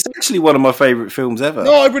 It's actually one of my favourite films ever.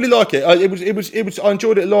 No, I really like it. It was. I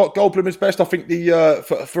enjoyed it a lot. Goldblum is best. I think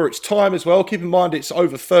for its time as well. Keep in mind it's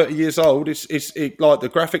over 30 years old. It's like the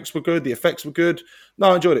graphics were good, the effects were good.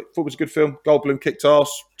 No, I enjoyed it. Thought it was a good film. Goldblum kicked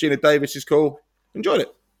ass. Gina Davis is cool. Enjoyed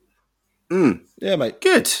it. Yeah, mate.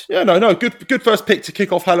 Good. Yeah, no. Good first pick to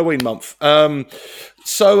kick off Halloween month. Will,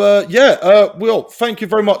 thank you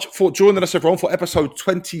very much for joining us, everyone, for episode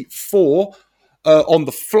 24 on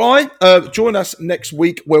The Fly. Join us next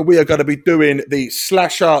week where we are going to be doing the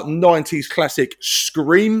slasher 90s classic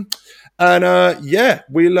Scream. And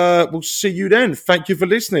we'll see you then. Thank you for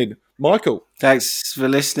listening. Michael. Thanks for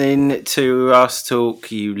listening to us talk,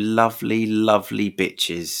 you lovely, lovely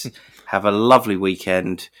bitches. Have a lovely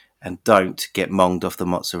weekend. And don't get monged off the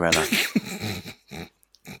mozzarella.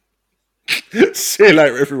 See you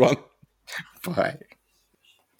later, everyone. Bye.